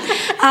memo.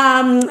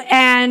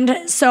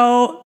 And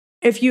so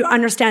if you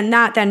understand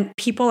that, then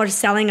people are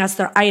selling us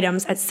their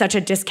items at such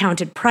a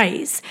discounted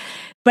price.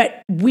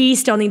 But we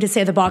still need to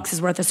say the box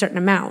is worth a certain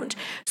amount.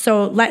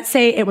 So let's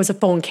say it was a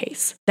phone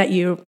case that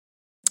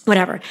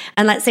whatever.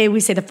 And let's say we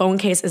say the phone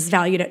case is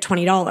valued at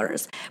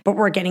 $20, but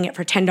we're getting it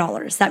for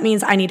 $10. That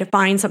means I need to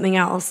find something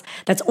else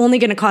that's only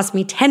going to cost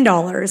me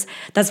 $10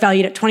 that's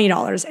valued at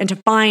 $20. And to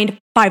find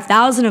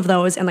 5,000 of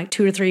those in like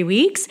 2 to 3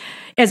 weeks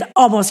is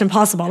almost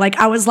impossible. Like,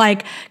 I was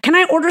like, can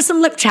I order some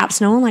lip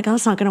chaps? No, I'm like, oh,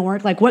 that's not going to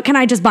work. Like, what can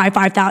I just buy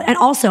 5,000? And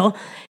also,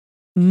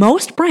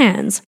 most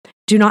brands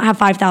do not have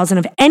 5,000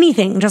 of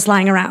anything just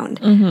lying around.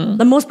 Mm-hmm.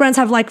 The most brands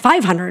have like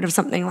 500 of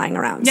something lying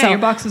around. Yeah, so your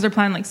boxes are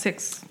planned like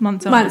 6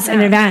 months in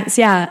advance.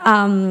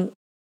 Yeah.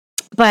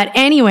 But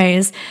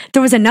anyways,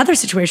 there was another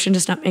situation,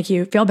 just not make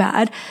you feel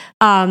bad,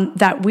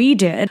 that we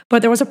did.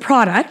 But there was a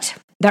product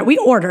that we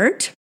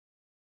ordered,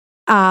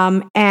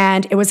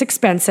 and it was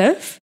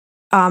expensive.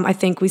 I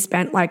think we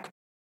spent like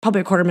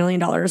probably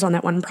 $250,000 on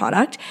that one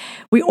product.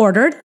 We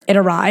ordered, it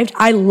arrived.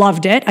 I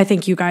loved it. I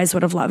think you guys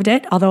would have loved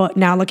it. Although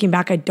now looking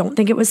back, I don't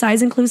think it was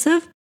size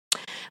inclusive.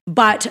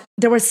 But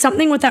there was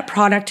something with that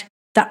product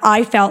that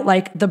I felt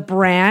like the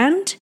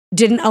brand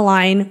didn't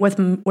align with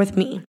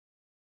me.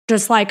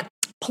 Just like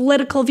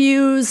political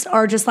views,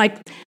 or just like,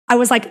 I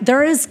was like,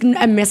 there is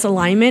a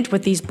misalignment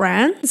with these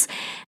brands.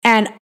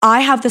 And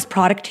I have this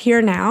product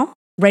here now,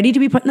 ready to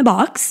be put in the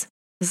box.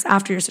 This is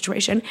after your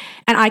situation.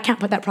 And I can't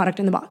put that product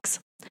in the box.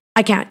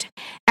 I can't.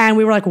 And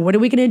we were like, what are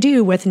we going to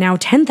do with now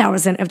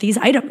 10,000 of these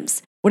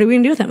items? What are we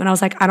going to do with them? And I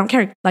was like, I don't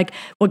care. Like,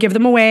 we'll give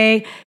them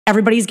away.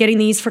 Everybody's getting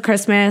these for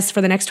Christmas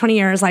for the next 20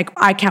 years. Like,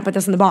 I can't put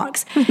this in the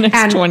box.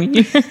 Next 20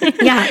 years.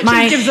 Yeah.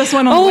 She gives this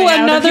one on the way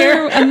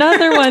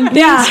another one.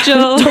 Thanks,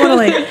 Jill.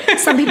 Totally.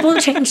 Some people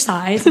change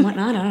size and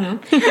whatnot. I don't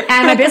know.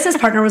 And my business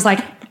partner was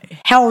like,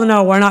 hell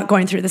no, we're not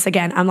going through this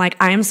again. I'm like,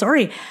 I am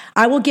sorry.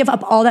 I will give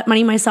up all that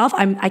money myself.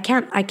 I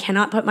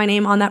cannot put my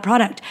name on that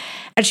product.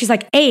 And she's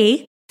like,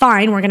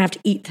 fine, we're going to have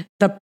to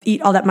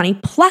eat all that money.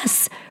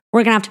 Plus,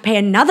 we're going to have to pay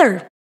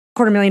another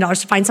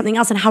 $250,000 to find something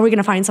else. And how are we going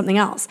to find something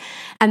else?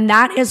 And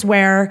that is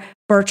where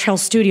Birch Hill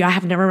Studio, I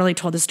have never really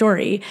told the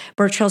story,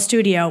 Birch Hill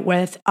Studio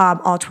with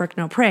All Twerk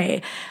No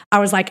Pray. I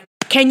was like,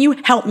 can you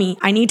help me?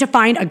 I need to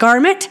find a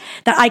garment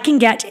that I can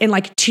get in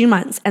like 2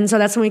 months. And so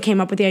that's when we came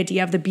up with the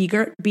idea of the Be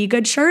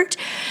Good shirt.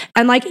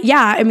 And like,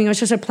 yeah, I mean, it was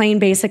just a plain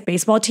basic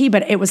baseball tee,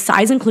 but it was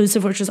size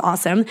inclusive, which was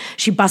awesome.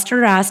 She busted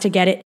her ass to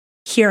get it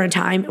here in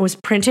time. It was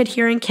printed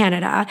here in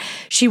Canada.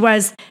 She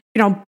was,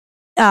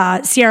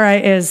 Sierra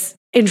is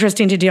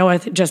interesting to deal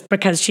with just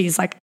because she's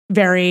like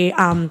very,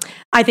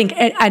 I think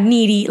a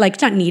needy,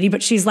 like not needy,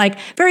 but she's like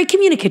very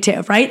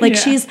communicative, right? Like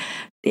she's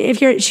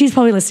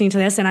probably listening to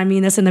this, and I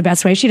mean this in the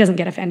best way. She doesn't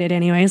get offended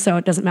anyway, so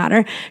it doesn't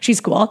matter. She's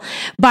cool.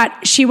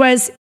 But she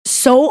was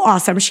so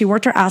awesome. She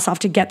worked her ass off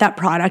to get that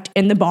product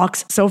in the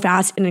box so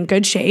fast and in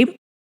good shape.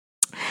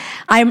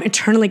 I am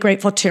eternally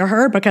grateful to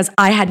her because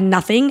I had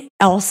nothing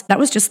else. That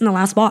was just in the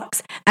last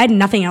box. I had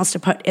nothing else to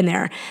put in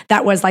there.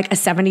 That was like a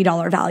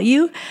 $70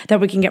 value that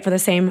we can get for the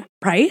same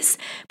price,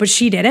 but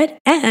she did it.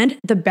 And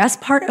the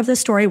best part of the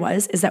story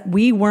is that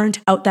we weren't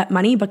out that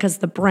money because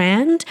the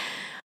brand,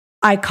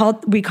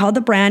 we called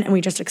the brand and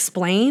we just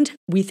explained,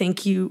 we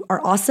think you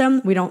are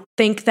awesome. We don't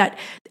think that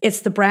it's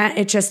the brand.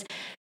 It just,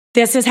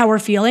 this is how we're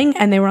feeling.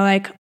 And they were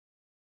like,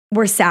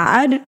 we're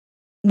sad.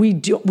 We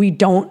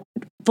don't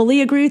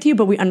fully agree with you,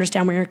 but we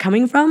understand where you're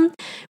coming from.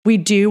 We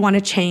do want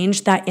to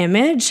change that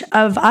image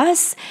of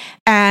us,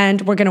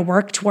 and we're going to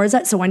work towards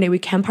that. So one day we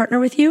can partner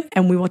with you,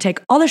 and we will take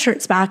all the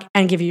shirts back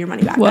and give you your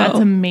money back. Whoa. That's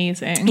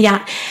amazing.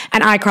 Yeah.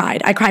 And I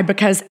cried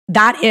because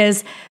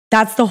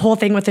that's the whole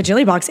thing with the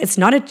Jilly Box. It's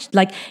not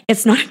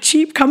a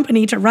cheap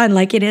company to run.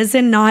 Like it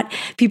isn't not,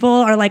 people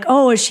are like,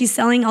 oh, is she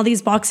selling all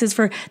these boxes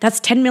that's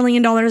 $10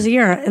 million a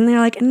year? And they're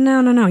like,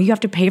 no. You have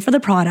to pay for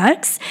the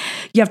products.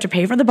 You have to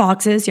pay for the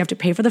boxes. You have to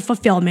pay for the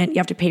fulfillment. You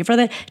have to pay for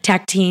the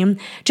tech team.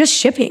 Just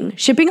shipping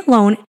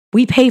alone,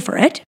 we pay for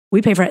it.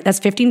 That's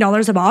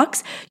 $15 a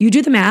box. You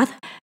do the math,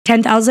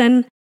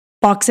 10,000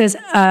 boxes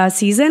a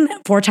season,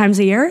 4 times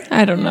a year.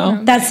 I don't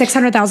know. That's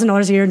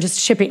 $600,000 a year in just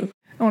shipping.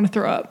 I want to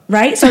throw up.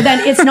 Right? So then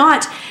it's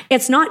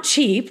not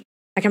cheap.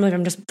 I can't believe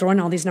I'm just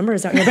throwing all these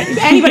numbers out here, but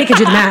anybody could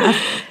do the math.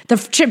 The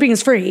shipping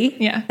is free.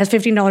 Yeah. That's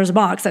 $15 a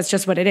box. That's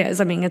just what it is.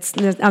 I mean,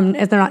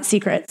 they're not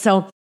secret.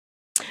 So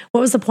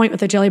what was the point with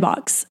the Jilly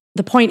Box?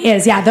 The point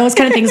is, those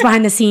kind of things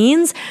behind the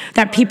scenes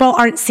that people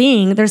aren't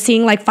seeing. They're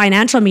seeing like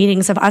financial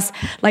meetings of us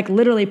like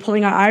literally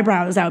pulling our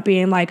eyebrows out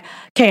being like,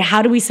 okay,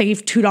 how do we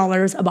save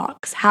 $2 a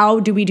box? How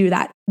do we do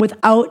that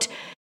without...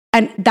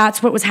 And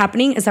that's what was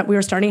happening, is that we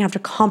were starting to have to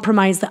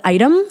compromise the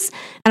items.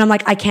 And I'm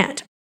like, I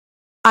can't.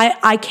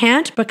 I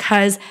can't,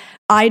 because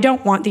I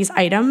don't want these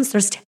items.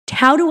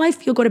 How do I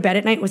go to bed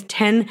at night with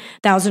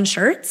 10,000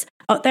 shirts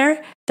out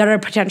there that are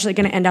potentially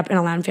going to end up in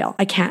a landfill?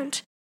 I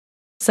can't.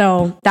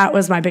 So that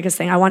was my biggest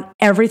thing. I want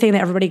everything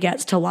that everybody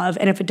gets to love.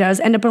 And if it does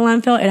end up in a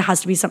landfill, it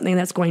has to be something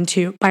that's going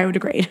to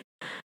biodegrade.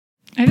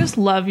 I just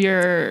love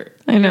your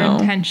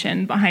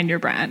intention behind your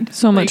brand.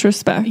 So much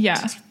respect.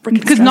 Yeah.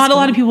 Because not a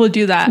lot of people would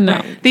do that.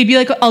 No. They'd be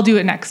like, I'll do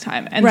it next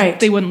time. And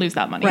they wouldn't lose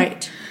that money.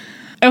 Right.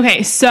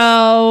 Okay.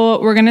 So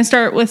we're going to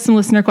start with some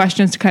listener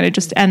questions to kind of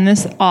just end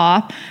this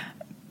off.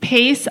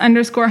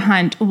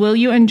 Pace_Hunt. Will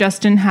you and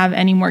Justin have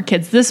any more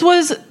kids?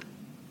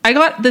 I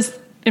got this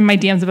in my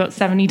DMs about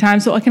 70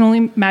 times. So I can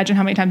only imagine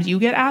how many times you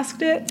get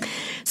asked it.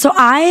 So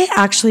I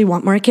actually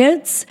want more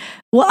kids.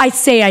 Well, I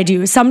say I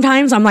do.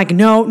 Sometimes I'm like,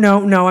 no,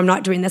 I'm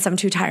not doing this. I'm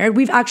too tired.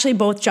 We've actually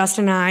both,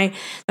 Justin and I,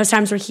 there's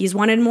times where he's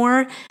wanted more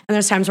and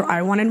there's times where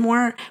I wanted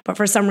more. But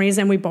for some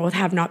reason, we both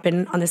have not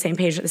been on the same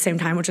page at the same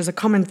time, which is a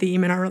common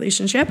theme in our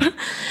relationship.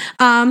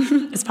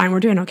 It's fine. We're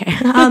doing okay.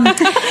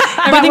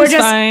 But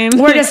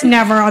we're just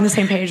never on the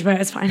same page, but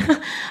it's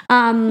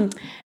fine.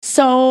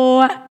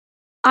 So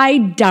I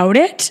doubt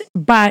it,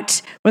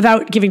 but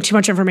without giving too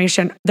much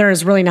information, there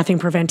is really nothing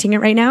preventing it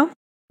right now.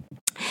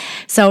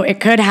 So it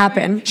could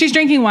happen. She's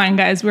drinking wine,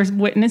 guys. We're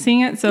witnessing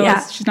it. So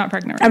she's not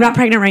pregnant right now. I'm not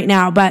pregnant right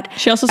now, but...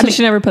 She also said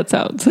she never puts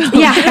out. So.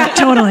 Yeah,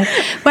 totally.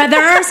 But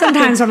there are some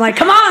times where I'm like,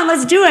 come on,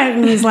 let's do it.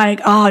 And he's like,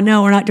 oh,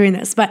 no, we're not doing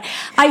this. But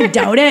I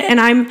doubt it. And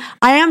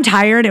I am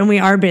tired and we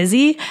are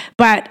busy.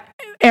 But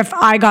if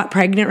I got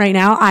pregnant right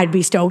now, I'd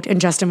be stoked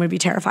and Justin would be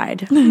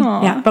terrified.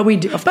 Aw. Yeah, but we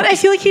do. But I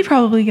feel like he'd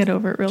probably get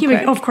over it real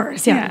quick. Of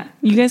course, yeah.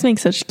 You guys make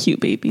such cute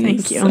babies.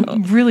 Thank you. So,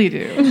 really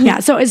do. Yeah,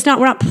 so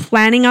we're not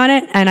planning on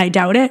it, and I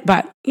doubt it,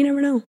 but you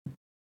never know.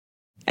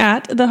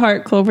 At the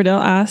Heart Cloverdale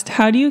asked,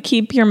 how do you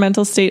keep your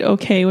mental state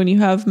okay when you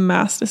have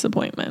mass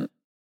disappointment?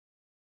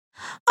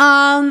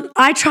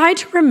 I try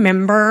to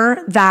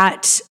remember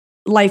that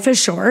life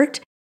is short,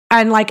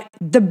 and like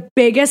the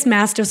biggest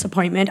mass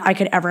disappointment I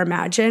could ever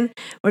imagine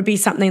would be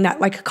something that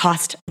like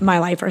cost my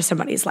life or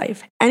somebody's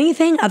life.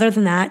 Anything other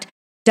than that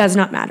does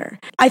not matter.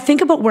 I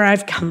think about where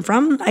I've come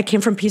from. I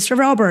came from Peace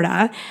River,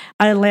 Alberta.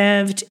 I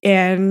lived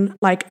in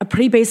like a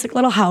pretty basic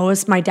little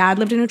house. My dad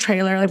lived in a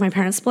trailer. Like my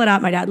parents split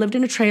up. My dad lived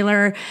in a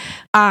trailer.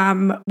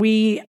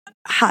 We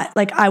had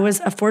I was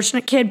a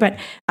fortunate kid, but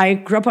I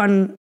grew up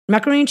on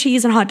macaroni and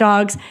cheese and hot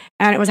dogs,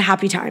 and it was a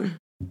happy time.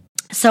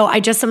 So I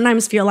just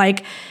sometimes feel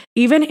like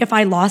even if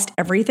I lost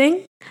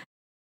everything,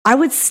 I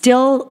would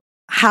still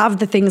have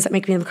the things that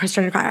make me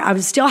starting to cry. I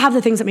would still have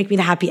the things that make me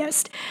the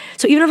happiest.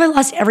 So even if I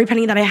lost every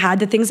penny that I had,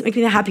 the things that make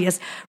me the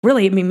happiest,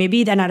 really, I mean,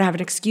 maybe then I'd have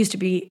an excuse to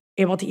be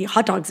able to eat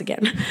hot dogs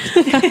again.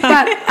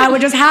 But I would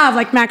just have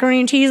like macaroni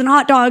and cheese and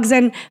hot dogs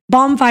and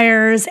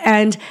bonfires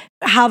and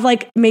have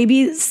like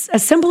maybe a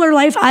simpler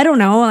life. I don't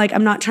know. Like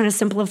I'm not trying to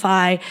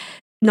simplify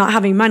not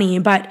having money,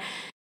 but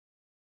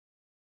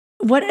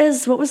what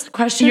was the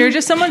question? You're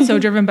just someone so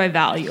driven by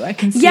value. I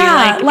can see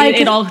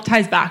it all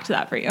ties back to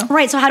that for you.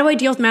 Right. So how do I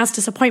deal with mass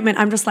disappointment?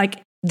 I'm just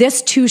like,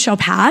 this too shall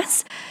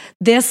pass.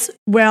 This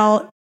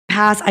will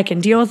pass. I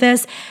can deal with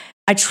this.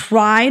 I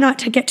try not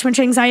to get too much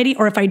anxiety,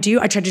 or if I do,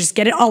 I try to just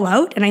get it all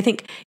out. And I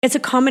think it's a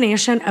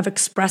combination of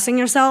expressing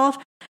yourself,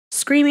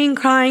 screaming,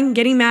 crying,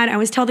 getting mad. I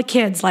always tell the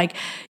kids, like,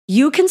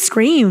 you can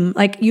scream.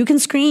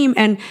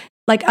 And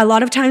like a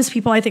lot of times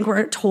people, I think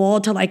we're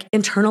told to like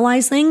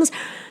internalize things.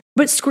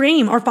 But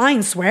scream or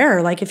fine,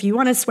 swear. Like if you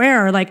want to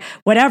swear or like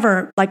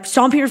whatever, like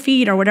stomp your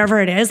feet or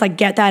whatever it is, like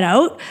get that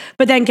out,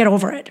 but then get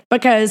over it.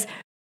 Because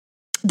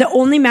the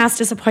only mass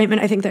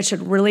disappointment I think that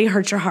should really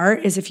hurt your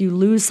heart is if you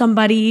lose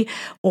somebody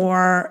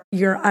or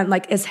you're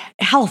it's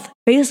health.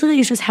 Basically,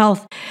 it's just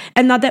health.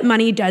 And not that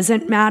money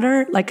doesn't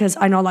matter, like, because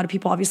I know a lot of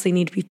people obviously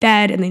need to be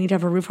fed and they need to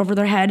have a roof over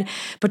their head,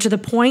 but to the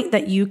point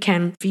that you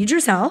can feed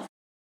yourself,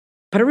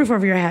 put a roof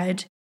over your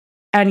head,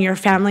 and your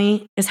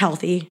family is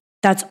healthy,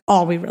 that's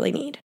all we really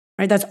need.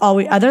 Right? That's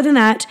all other than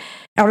that,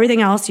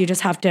 everything else, you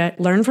just have to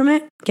learn from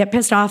it, get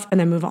pissed off, and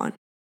then move on.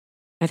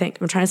 I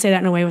think I'm trying to say that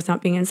in a way with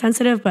not being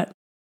insensitive, but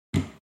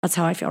that's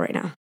how I feel right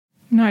now.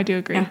 No, I do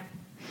agree. Yeah.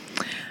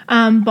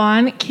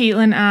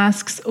 Caitlin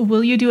asks,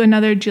 will you do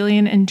another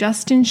Jillian and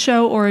Justin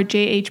show or a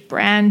JH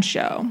Brand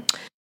show?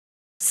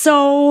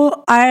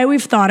 So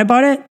we've thought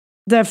about it.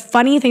 The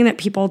funny thing that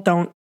people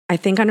don't, I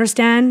think,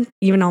 understand,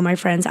 even all my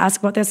friends ask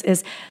about this,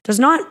 is there's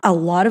not a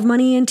lot of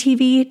money in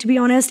TV, to be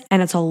honest,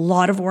 and it's a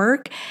lot of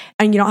work,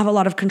 and you don't have a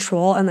lot of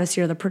control unless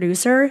you're the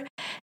producer,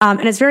 and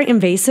it's very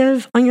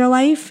invasive on your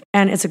life,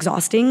 and it's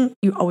exhausting.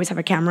 You always have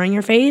a camera in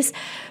your face.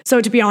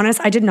 So to be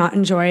honest, I did not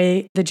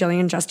enjoy the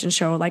Jillian and Justin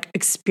show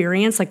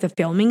experience, the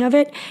filming of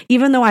it,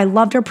 even though I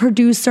loved our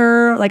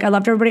producer, I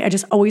loved everybody. I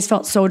just always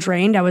felt so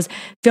drained. I was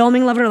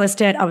filming Love It or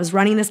List It, I was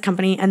running this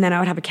company, and then I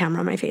would have a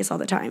camera on my face all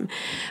the time.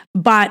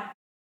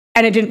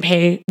 And it didn't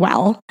pay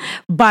well.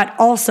 But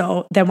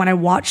also, then when I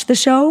watched the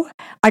show,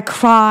 I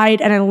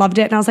cried and I loved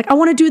it. And I was like, I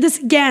want to do this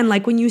again.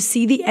 When you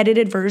see the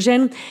edited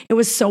version, it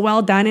was so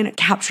well done and it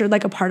captured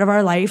a part of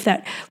our life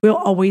that we'll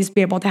always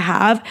be able to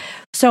have.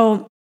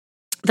 So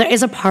there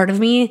is a part of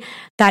me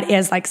that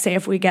is say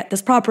if we get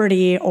this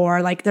property,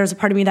 or there's a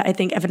part of me that I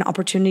think if an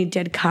opportunity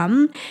did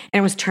come and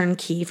it was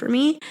turnkey for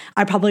me,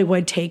 I probably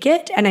would take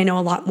it. And I know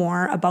a lot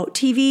more about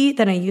TV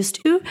than I used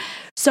to.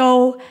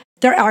 So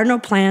there are no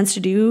plans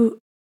to do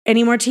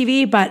any more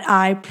TV, but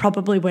I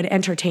probably would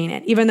entertain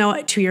it. Even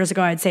though 2 years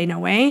ago I'd say no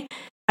way,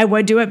 I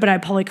would do it, but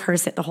I'd probably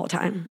curse it the whole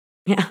time.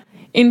 Yeah.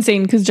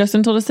 Insane, because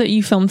Justin told us that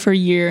you filmed for a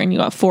year and you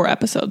got 4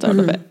 episodes out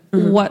of it.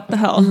 Mm-hmm. What the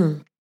hell?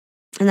 Mm-hmm.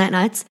 Isn't that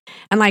nuts?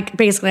 And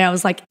basically I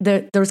was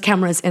there was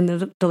cameras in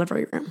the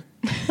delivery room.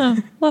 Oh,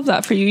 love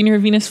that for you in your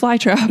Venus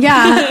flytrap.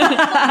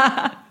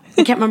 Yeah.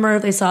 I can't remember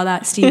if they saw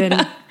that, Steven.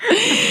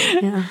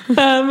 Yeah.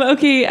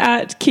 Okay,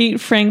 at Kate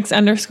Franks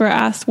 _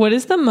 asked, what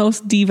is the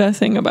most diva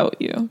thing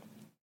about you?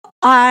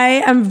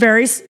 I am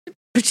very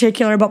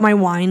particular about my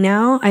wine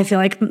now. I feel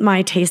like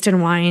my taste in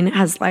wine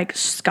has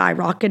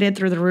skyrocketed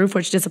through the roof,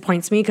 which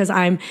disappoints me because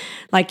I'm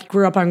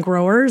grew up on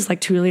growers,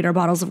 2-liter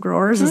bottles of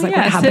growers is what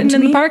happened to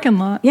me. In the parking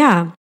lot.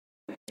 Yeah,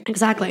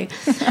 exactly.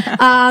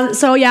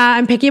 So yeah,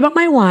 I'm picky about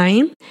my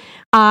wine.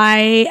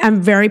 I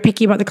am very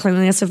picky about the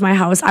cleanliness of my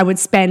house.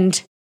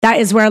 That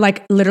is where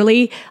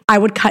literally I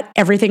would cut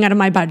everything out of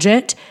my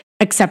budget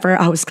except for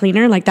a house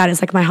cleaner. That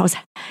is my house.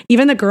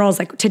 Even the girls,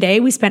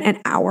 today we spent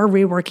an hour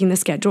reworking the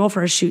schedule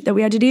for a shoot that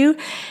we had to do.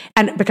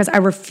 And because I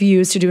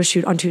refuse to do a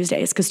shoot on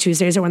Tuesdays, because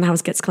Tuesdays are when the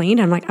house gets cleaned.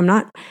 I'm I'm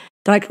not,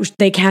 they're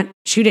they can't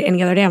shoot it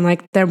any other day. I'm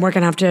then we're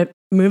going to have to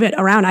move it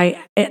around.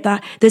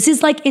 This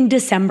is in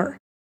December.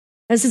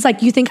 This is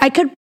you think I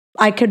could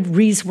I could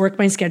rework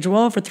my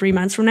schedule for 3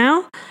 months from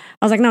now.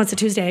 I was like, no, it's a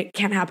Tuesday. It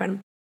can't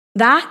happen.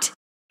 That,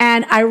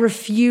 and I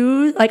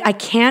refuse, like, I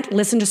can't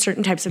listen to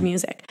certain types of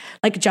music.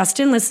 Like,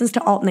 Justin listens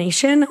to Alt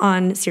Nation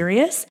on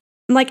Sirius.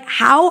 I'm like,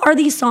 how are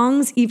these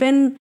songs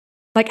even,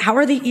 like, how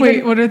are they even?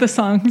 Wait, what are the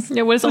songs?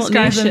 Yeah, what is Alt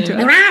Describe them Nation?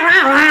 to us.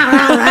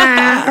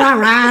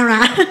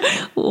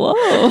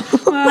 Whoa.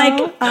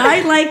 Like,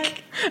 I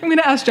like, I'm going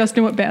to ask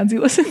Justin what bands he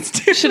listens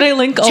to. Should I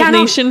link Alt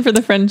Channel- Nation for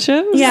the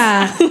friendships?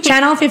 yeah,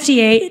 Channel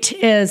 58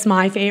 is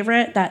my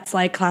favorite. That's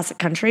like classic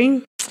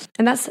country.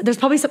 And there's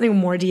probably something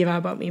more diva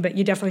about me, but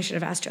you definitely should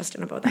have asked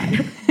Justin about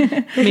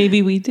that.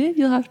 Maybe we did.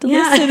 You'll have to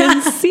Yeah. listen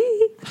and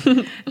see.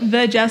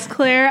 The Jess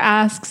Claire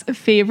asks,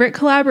 favorite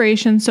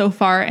collaboration so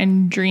far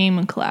and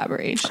dream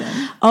collaboration.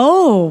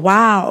 Oh,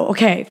 wow.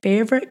 Okay.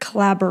 Favorite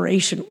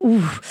collaboration.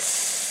 Ooh.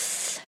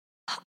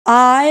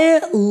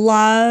 I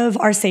love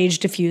our Sage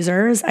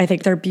diffusers. I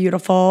think they're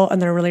beautiful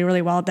and they're really,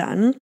 really well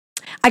done.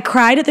 I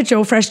cried at the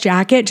Joe Fresh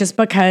jacket just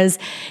because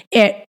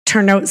it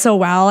turned out so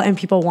well and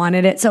people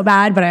wanted it so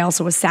bad, but I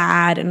also was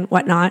sad and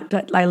whatnot.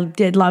 But I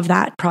did love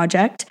that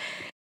project.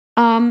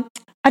 I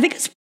think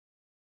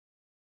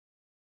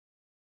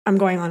I'm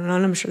going on and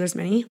on. I'm sure there's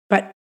many,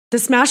 but the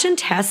Smash and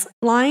Tess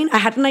line, I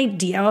had an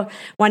idea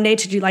one day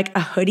to do like a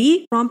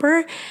hoodie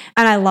romper.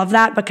 And I love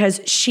that because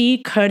Ashley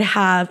could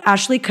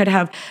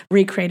have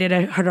recreated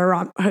a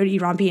hoodie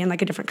rompy in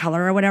like a different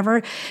color or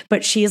whatever.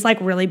 But she's like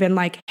really been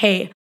like,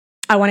 hey,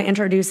 I want to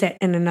introduce it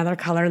in another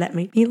color that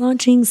might be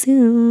launching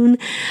soon.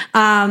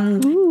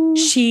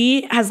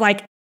 She's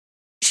like,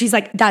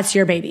 that's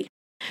your baby.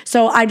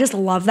 So I just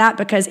love that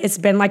because it's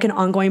been like an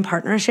ongoing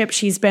partnership.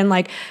 She's been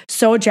like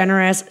so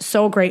generous,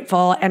 so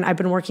grateful, and I've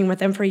been working with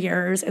them for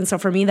years. And so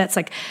for me, that's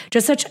like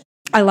just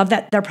I love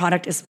that their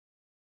product is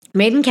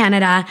made in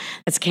Canada.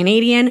 It's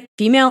Canadian,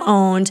 female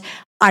owned.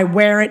 I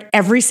wear it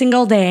every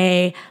single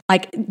day.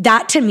 Like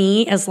that to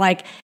me is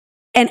like,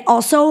 and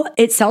also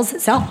it sells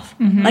itself.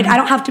 Mm-hmm. Like I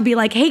don't have to be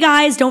like, hey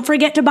guys, don't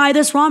forget to buy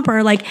this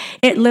romper. Like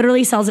it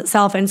literally sells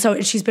itself. And so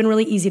she's been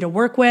really easy to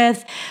work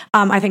with.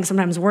 I think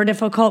sometimes we're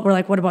difficult. We're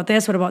like, what about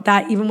this? What about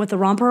that? Even with the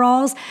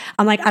romperalls,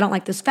 I'm like, I don't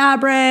like this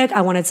fabric.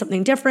 I wanted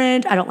something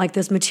different. I don't like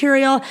this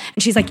material.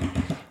 And she's like,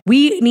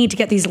 we need to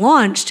get these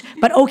launched,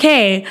 but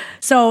okay.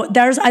 So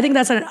I think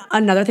that's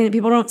another thing that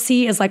people don't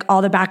see is like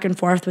all the back and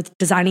forth with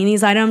designing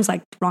these items,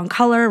 like wrong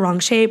color, wrong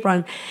shape,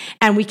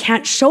 and we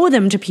can't show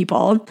them to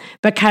people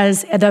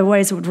because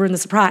otherwise it would ruin the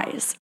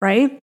surprise,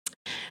 right?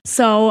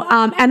 So,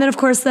 and then of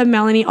course the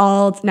Melanie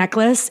Auld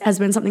necklace has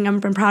been something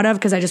I've been proud of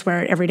because I just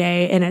wear it every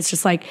day. And it's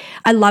just like,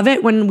 I love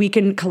it when we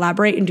can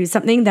collaborate and do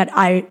something that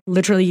I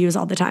literally use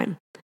all the time.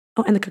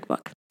 Oh, and the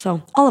cookbook.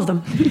 So all of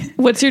them.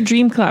 What's your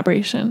dream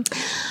collaboration?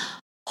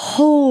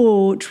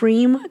 Oh,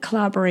 dream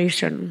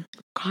collaboration.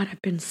 God,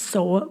 I've been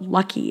so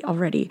lucky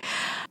already.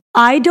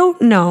 I don't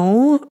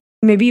know.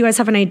 Maybe you guys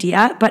have an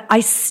idea, but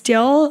I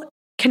still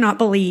cannot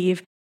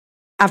believe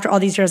after all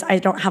these years, I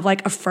don't have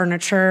like a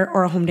furniture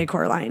or a home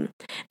decor line.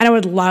 And I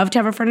would love to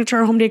have a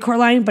furniture or home decor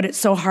line, but it's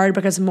so hard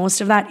because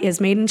most of that is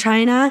made in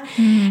China.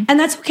 Mm-hmm. And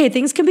that's okay.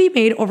 Things can be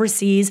made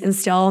overseas and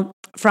still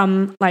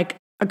from like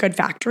a good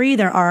factory.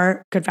 There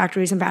are good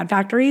factories and bad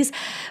factories,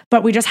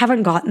 but we just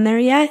haven't gotten there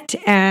yet.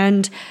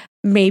 And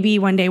maybe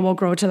one day we'll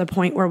grow to the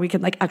point where we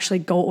could like actually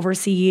go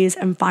overseas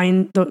and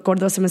go to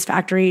those Simmons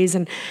factories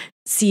and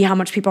see how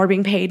much people are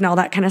being paid and all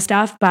that kind of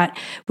stuff. But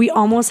we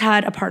almost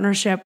had a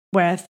partnership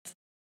with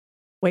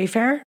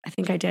Wayfair. I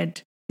think I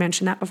did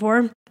mention that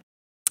before.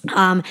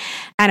 And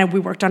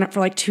we worked on it for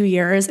like 2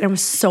 years and it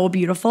was so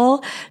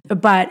beautiful.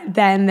 But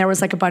then there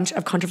was like a bunch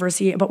of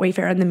controversy about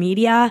Wayfair in the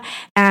media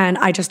and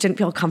I just didn't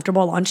feel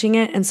comfortable launching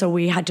it. And so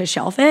we had to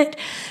shelf it.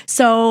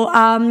 So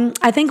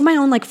I think my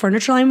own like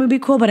furniture line would be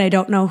cool, but I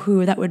don't know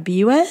who that would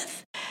be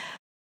with.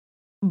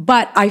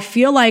 But I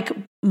feel like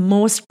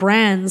most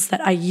brands that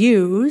I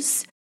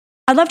use,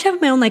 I'd love to have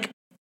my own like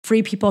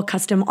Free People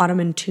custom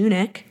ottoman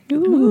tunic.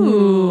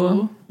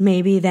 Ooh.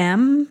 Maybe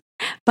them.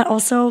 But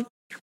also, I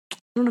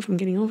don't know if I'm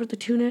getting over the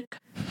tunic.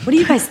 What do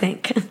you guys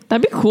think?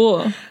 That'd be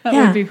cool. That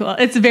would be cool.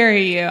 It's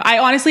very you.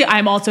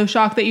 I'm also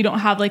shocked that you don't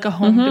have like a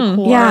home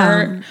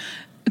decor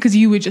because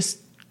you would just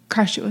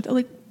crush it with it.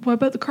 Like, what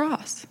about the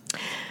cross?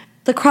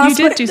 The cross.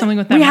 You did do something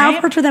with them, We have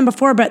right? worked with them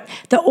before, but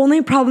the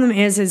only problem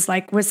is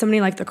like with somebody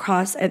like the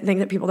cross, I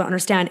think that people don't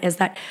understand is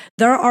that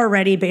they're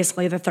already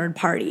basically the third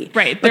party.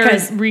 Right. They're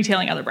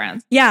retailing other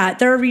brands. Yeah,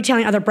 they're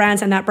retailing other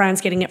brands and that brand's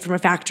getting it from a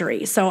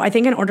factory. So I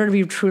think in order to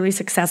be truly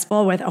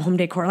successful with a home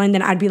decor line,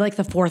 then I'd be like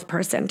the fourth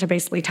person to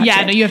basically touch it.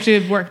 Yeah, no, you have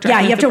to work directly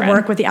Yeah, you have to brand.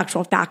 work with the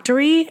actual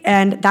factory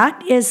and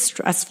that is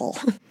stressful.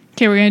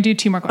 Okay, we're going to do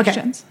 2 more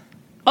questions.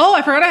 Oh,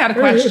 I forgot I had a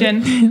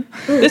question.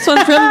 This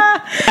one's from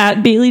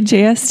at Bailey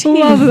JST.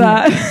 Love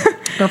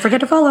that. Don't forget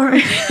to follow her.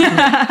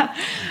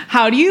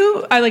 How do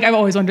you, I've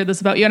always wondered this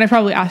about you and I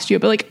probably asked you,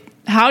 but like,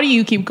 how do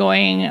you keep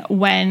going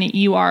when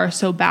you are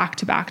so back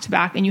to back to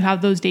back and you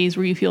have those days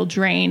where you feel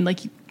drained,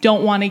 like you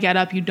don't want to get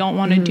up, you don't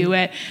want to do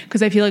it?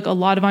 Because I feel like a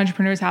lot of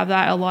entrepreneurs have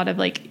that, a lot of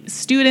like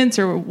students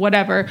or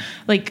whatever.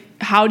 Like,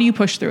 how do you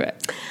push through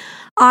it?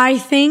 I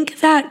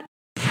think that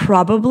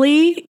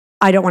probably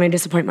I don't want to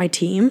disappoint my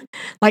team.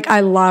 Like I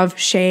love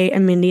Shay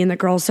and Mindy and the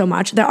girls so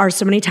much. There are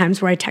so many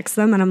times where I text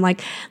them and I'm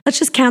like, let's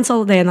just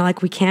cancel the day. And they're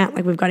like, we can't,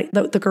 like we've got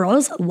the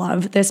girls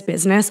love this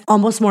business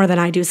almost more than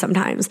I do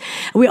sometimes.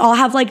 We all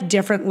have like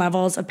different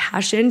levels of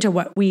passion to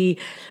what we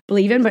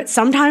believe in. But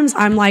sometimes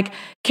I'm like,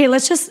 okay,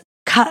 let's just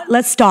cut,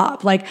 let's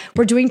stop. Like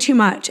we're doing too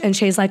much. And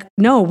Shay's like,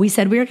 no, we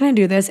said we were going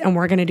to do this and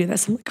we're going to do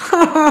this. I'm like,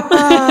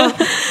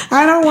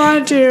 I don't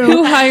want to.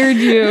 Who hired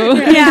you?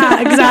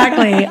 Yeah,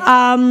 exactly.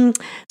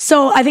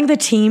 So I think the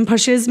team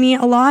pushes me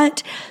a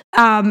lot.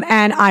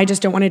 And I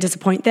just don't want to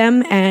disappoint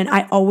them. And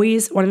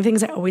one of the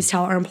things I always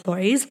tell our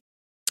employees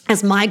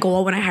is my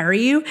goal when I hire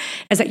you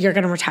is that you're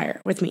going to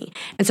retire with me.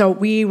 And so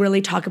we really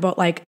talk about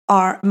like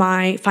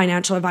my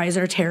financial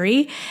advisor,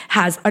 Terry,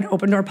 has an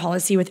open door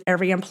policy with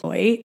every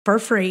employee for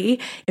free.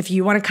 If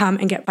you want to come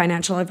and get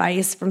financial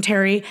advice from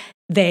Terry,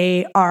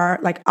 they are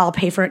like, I'll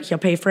pay for it, he'll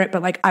pay for it.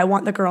 But like, I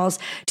want the girls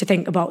to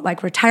think about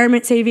like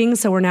retirement savings.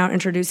 So we're now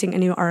introducing a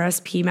new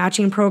RSP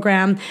matching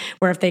program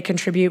where if they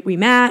contribute, we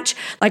match.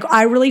 Like,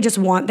 I really just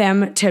want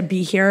them to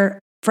be here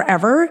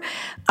forever,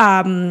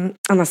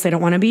 unless they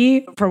don't want to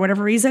be for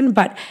whatever reason.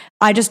 But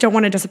I just don't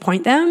want to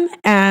disappoint them.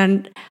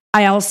 And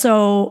I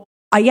also,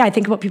 I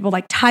think about people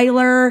like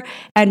Tyler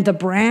and the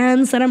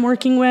brands that I'm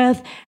working with,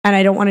 and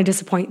I don't want to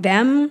disappoint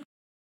them.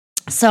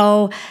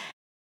 So,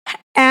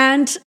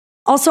 and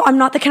also I'm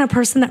not the kind of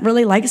person that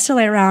really likes to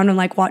lay around and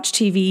like watch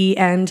TV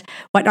and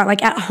whatnot.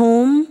 Like at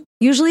home,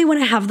 usually when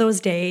I have those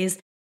days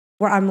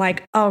where I'm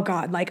like, oh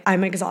God, like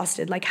I'm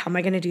exhausted. Like, how am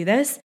I going to do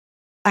this?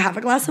 I have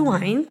a glass of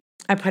wine.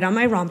 I put on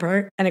my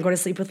romper and I go to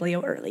sleep with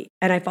Leo early.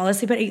 And I fall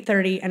asleep at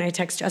 8:30 and I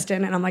text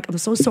Justin and I'm like, I'm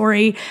so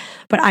sorry,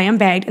 but I am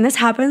bagged. And this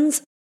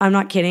happens, I'm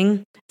not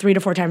kidding, 3 to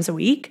 4 times a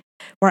week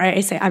where I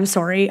say, I'm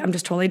sorry, I'm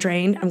just totally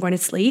drained. I'm going to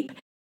sleep.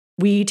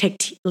 We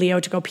take Leo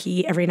to go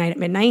pee every night at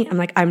midnight. I'm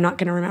like, I'm not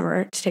going to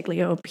remember to take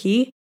Leo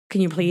pee. Can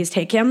you please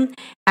take him?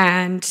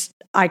 And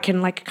I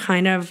can like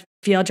kind of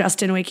feel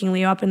Justin waking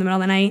Leo up in the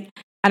middle of the night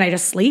and I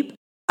just sleep.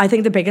 I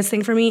think the biggest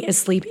thing for me is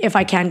sleep if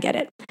I can get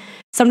it.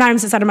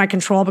 Sometimes it's out of my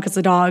control because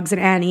the dogs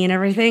and Annie and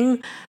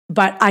everything.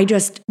 But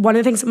one of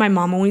the things that my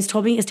mom always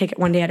told me is take it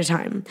one day at a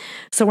time.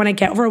 So when I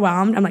get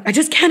overwhelmed, I'm like, I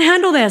just can't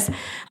handle this. I'm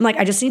like,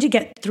 I just need to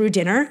get through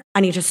dinner.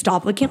 I need to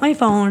stop looking at my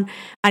phone.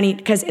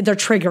 Because they're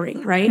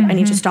triggering, right? Mm-hmm. I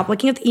need to stop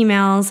looking at the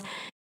emails.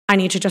 I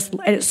need to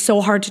it's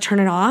so hard to turn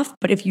it off.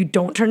 But if you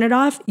don't turn it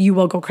off, you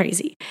will go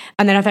crazy.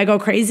 And then if I go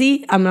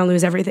crazy, I'm going to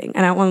lose everything.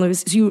 And I don't want to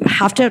lose. So you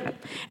have to,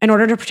 in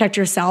order to protect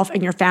yourself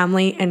and your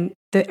family and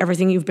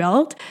everything you've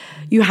built,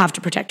 you have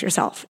to protect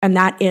yourself. And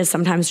that is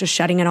sometimes just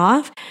shutting it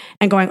off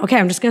and going, okay,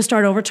 I'm just going to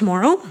start over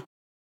tomorrow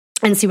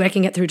and see what I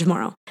can get through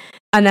tomorrow.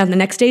 And then the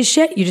next day's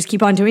shit, you just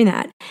keep on doing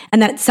that.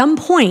 And then at some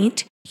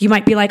point, you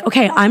might be like,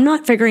 okay, I'm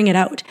not figuring it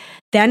out.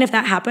 Then if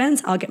that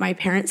happens, I'll get my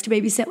parents to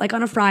babysit like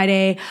on a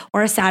Friday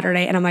or a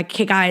Saturday. And I'm like,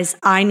 okay, guys,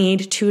 I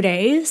need 2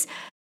 days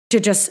to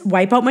just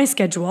wipe out my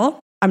schedule.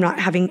 I'm not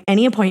having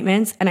any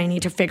appointments and I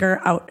need to figure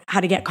out how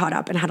to get caught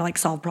up and how to like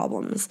solve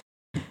problems.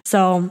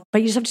 So,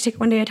 but you just have to take it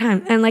one day at a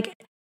time. And like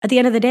at the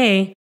end of the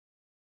day,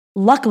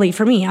 luckily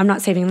for me, I'm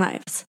not saving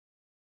lives.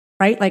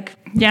 Right? Like,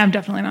 yeah, I'm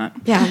definitely not.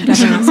 Yeah, I'm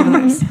definitely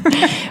not saving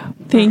lives.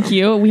 Thank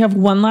you. We have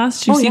one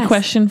last juicy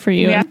question for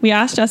you. Yeah. We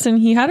asked Justin,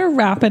 he had a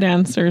rapid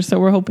answer, so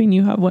we're hoping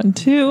you have one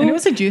too. And it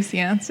was a juicy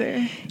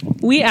answer.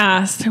 We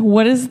asked,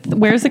 where's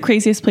the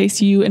craziest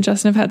place you and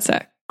Justin have had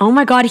sex? Oh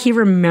my God, he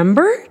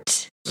remembered?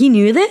 He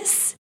knew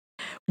this?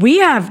 We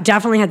have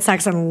definitely had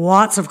sex in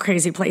lots of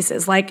crazy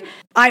places. Like,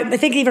 I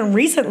think even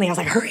recently, I was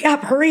like,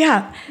 hurry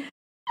up.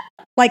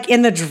 Like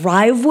in the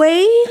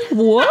driveway.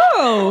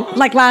 Whoa.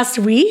 Like last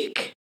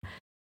week.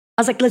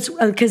 I was like,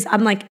 because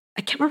I'm like,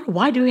 I can't remember,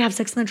 why did we have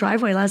sex in the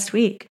driveway last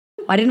week?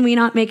 Why didn't we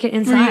not make it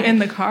inside? Were you in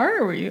the car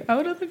or were you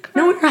out of the car?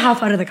 No, we were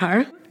half out of the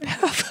car.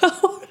 Half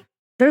out.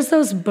 There's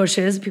those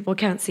bushes people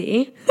can't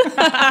see.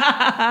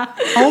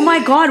 Oh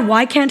my God,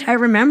 why can't I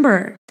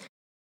remember?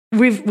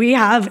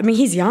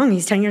 He's young.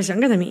 He's 10 years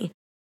younger than me.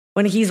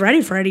 When he's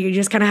ready for it, you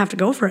just kind of have to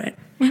go for it.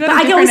 We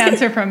got a different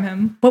answer from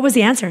him. What was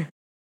the answer?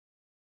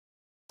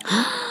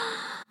 Oh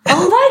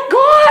my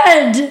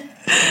God.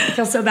 I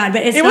feel so bad,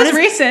 but it was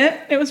recent.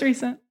 It was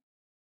recent.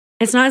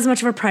 It's not as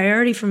much of a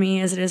priority for me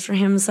as it is for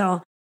him,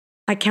 so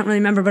I can't really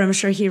remember, but I'm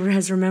sure he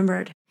has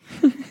remembered.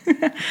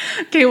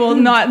 Okay, well,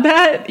 not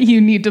that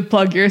you need to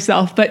plug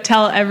yourself, but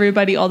tell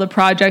everybody all the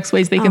projects,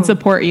 ways they can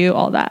support you,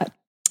 all that.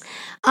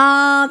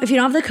 If you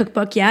don't have the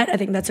cookbook yet, I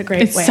think that's a great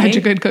way. It's such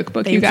a good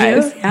cookbook, Thank you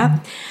guys. You. Yeah.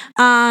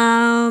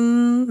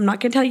 I'm not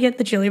going to tell you to get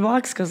the chili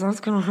box because that's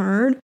kind of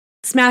hard.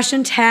 Smash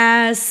and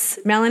Tess,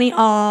 Melanie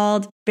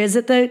Ald,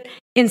 visit the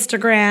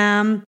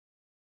Instagram.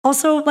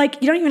 Also,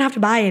 like, you don't even have to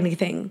buy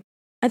anything.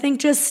 I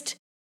think just,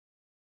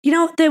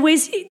 the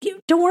ways,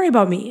 don't worry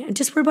about me.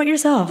 Just worry about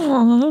yourself.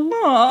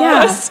 Aww,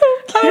 yeah. That's so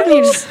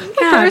cute.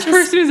 The first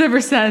person who's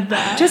ever said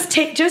that.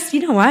 Just,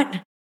 you know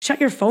what? Shut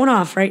your phone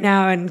off right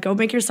now and go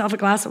make yourself a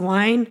glass of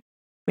wine.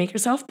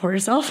 Pour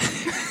yourself,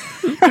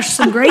 crush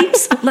some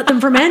grapes, let them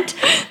ferment,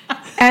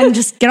 and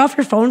just get off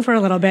your phone for a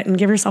little bit and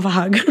give yourself a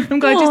hug. I'm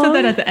glad you said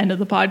that at the end of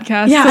the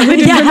podcast. Yeah, So they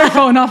didn't turn their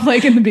phone off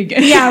like in the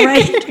beginning. Yeah,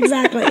 right.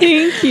 Exactly.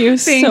 Thank you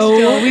Thanks, so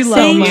Jill. We love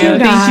Thank you. you,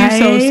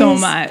 Thank you guys. so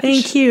much.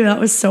 Thank you. That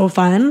was so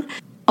fun.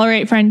 All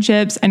right,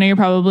 friendships. I know you're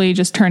probably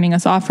just turning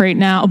us off right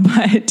now,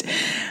 but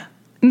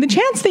the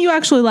chance that you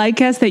actually like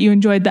us, that you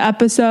enjoyed the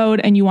episode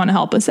and you want to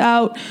help us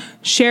out,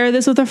 share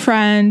this with a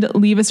friend,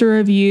 leave us a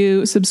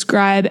review,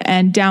 subscribe,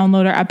 and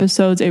download our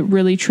episodes. It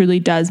really, truly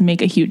does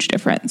make a huge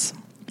difference.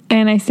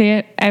 And I say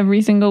it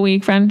every single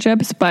week,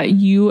 friendships, but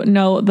you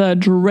know the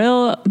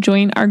drill.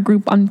 Join our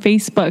group on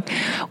Facebook.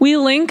 We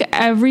link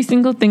every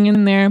single thing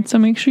in there, so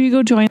make sure you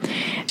go join.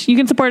 You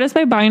can support us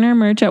by buying our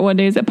merch at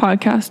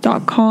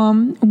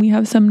whatdaysitpodcast.com. We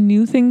have some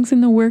new things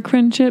in the work,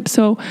 friendship,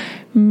 so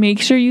make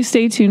sure you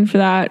stay tuned for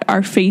that. Our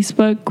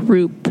Facebook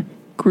group,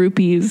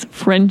 groupies,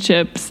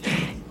 friendships,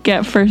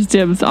 get first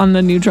dibs on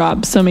the new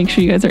drops. So make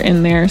sure you guys are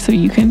in there so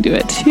you can do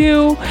it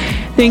too.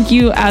 Thank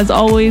you as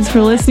always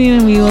for listening,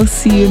 and we will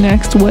see you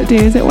next What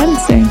Day Is It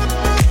Wednesday.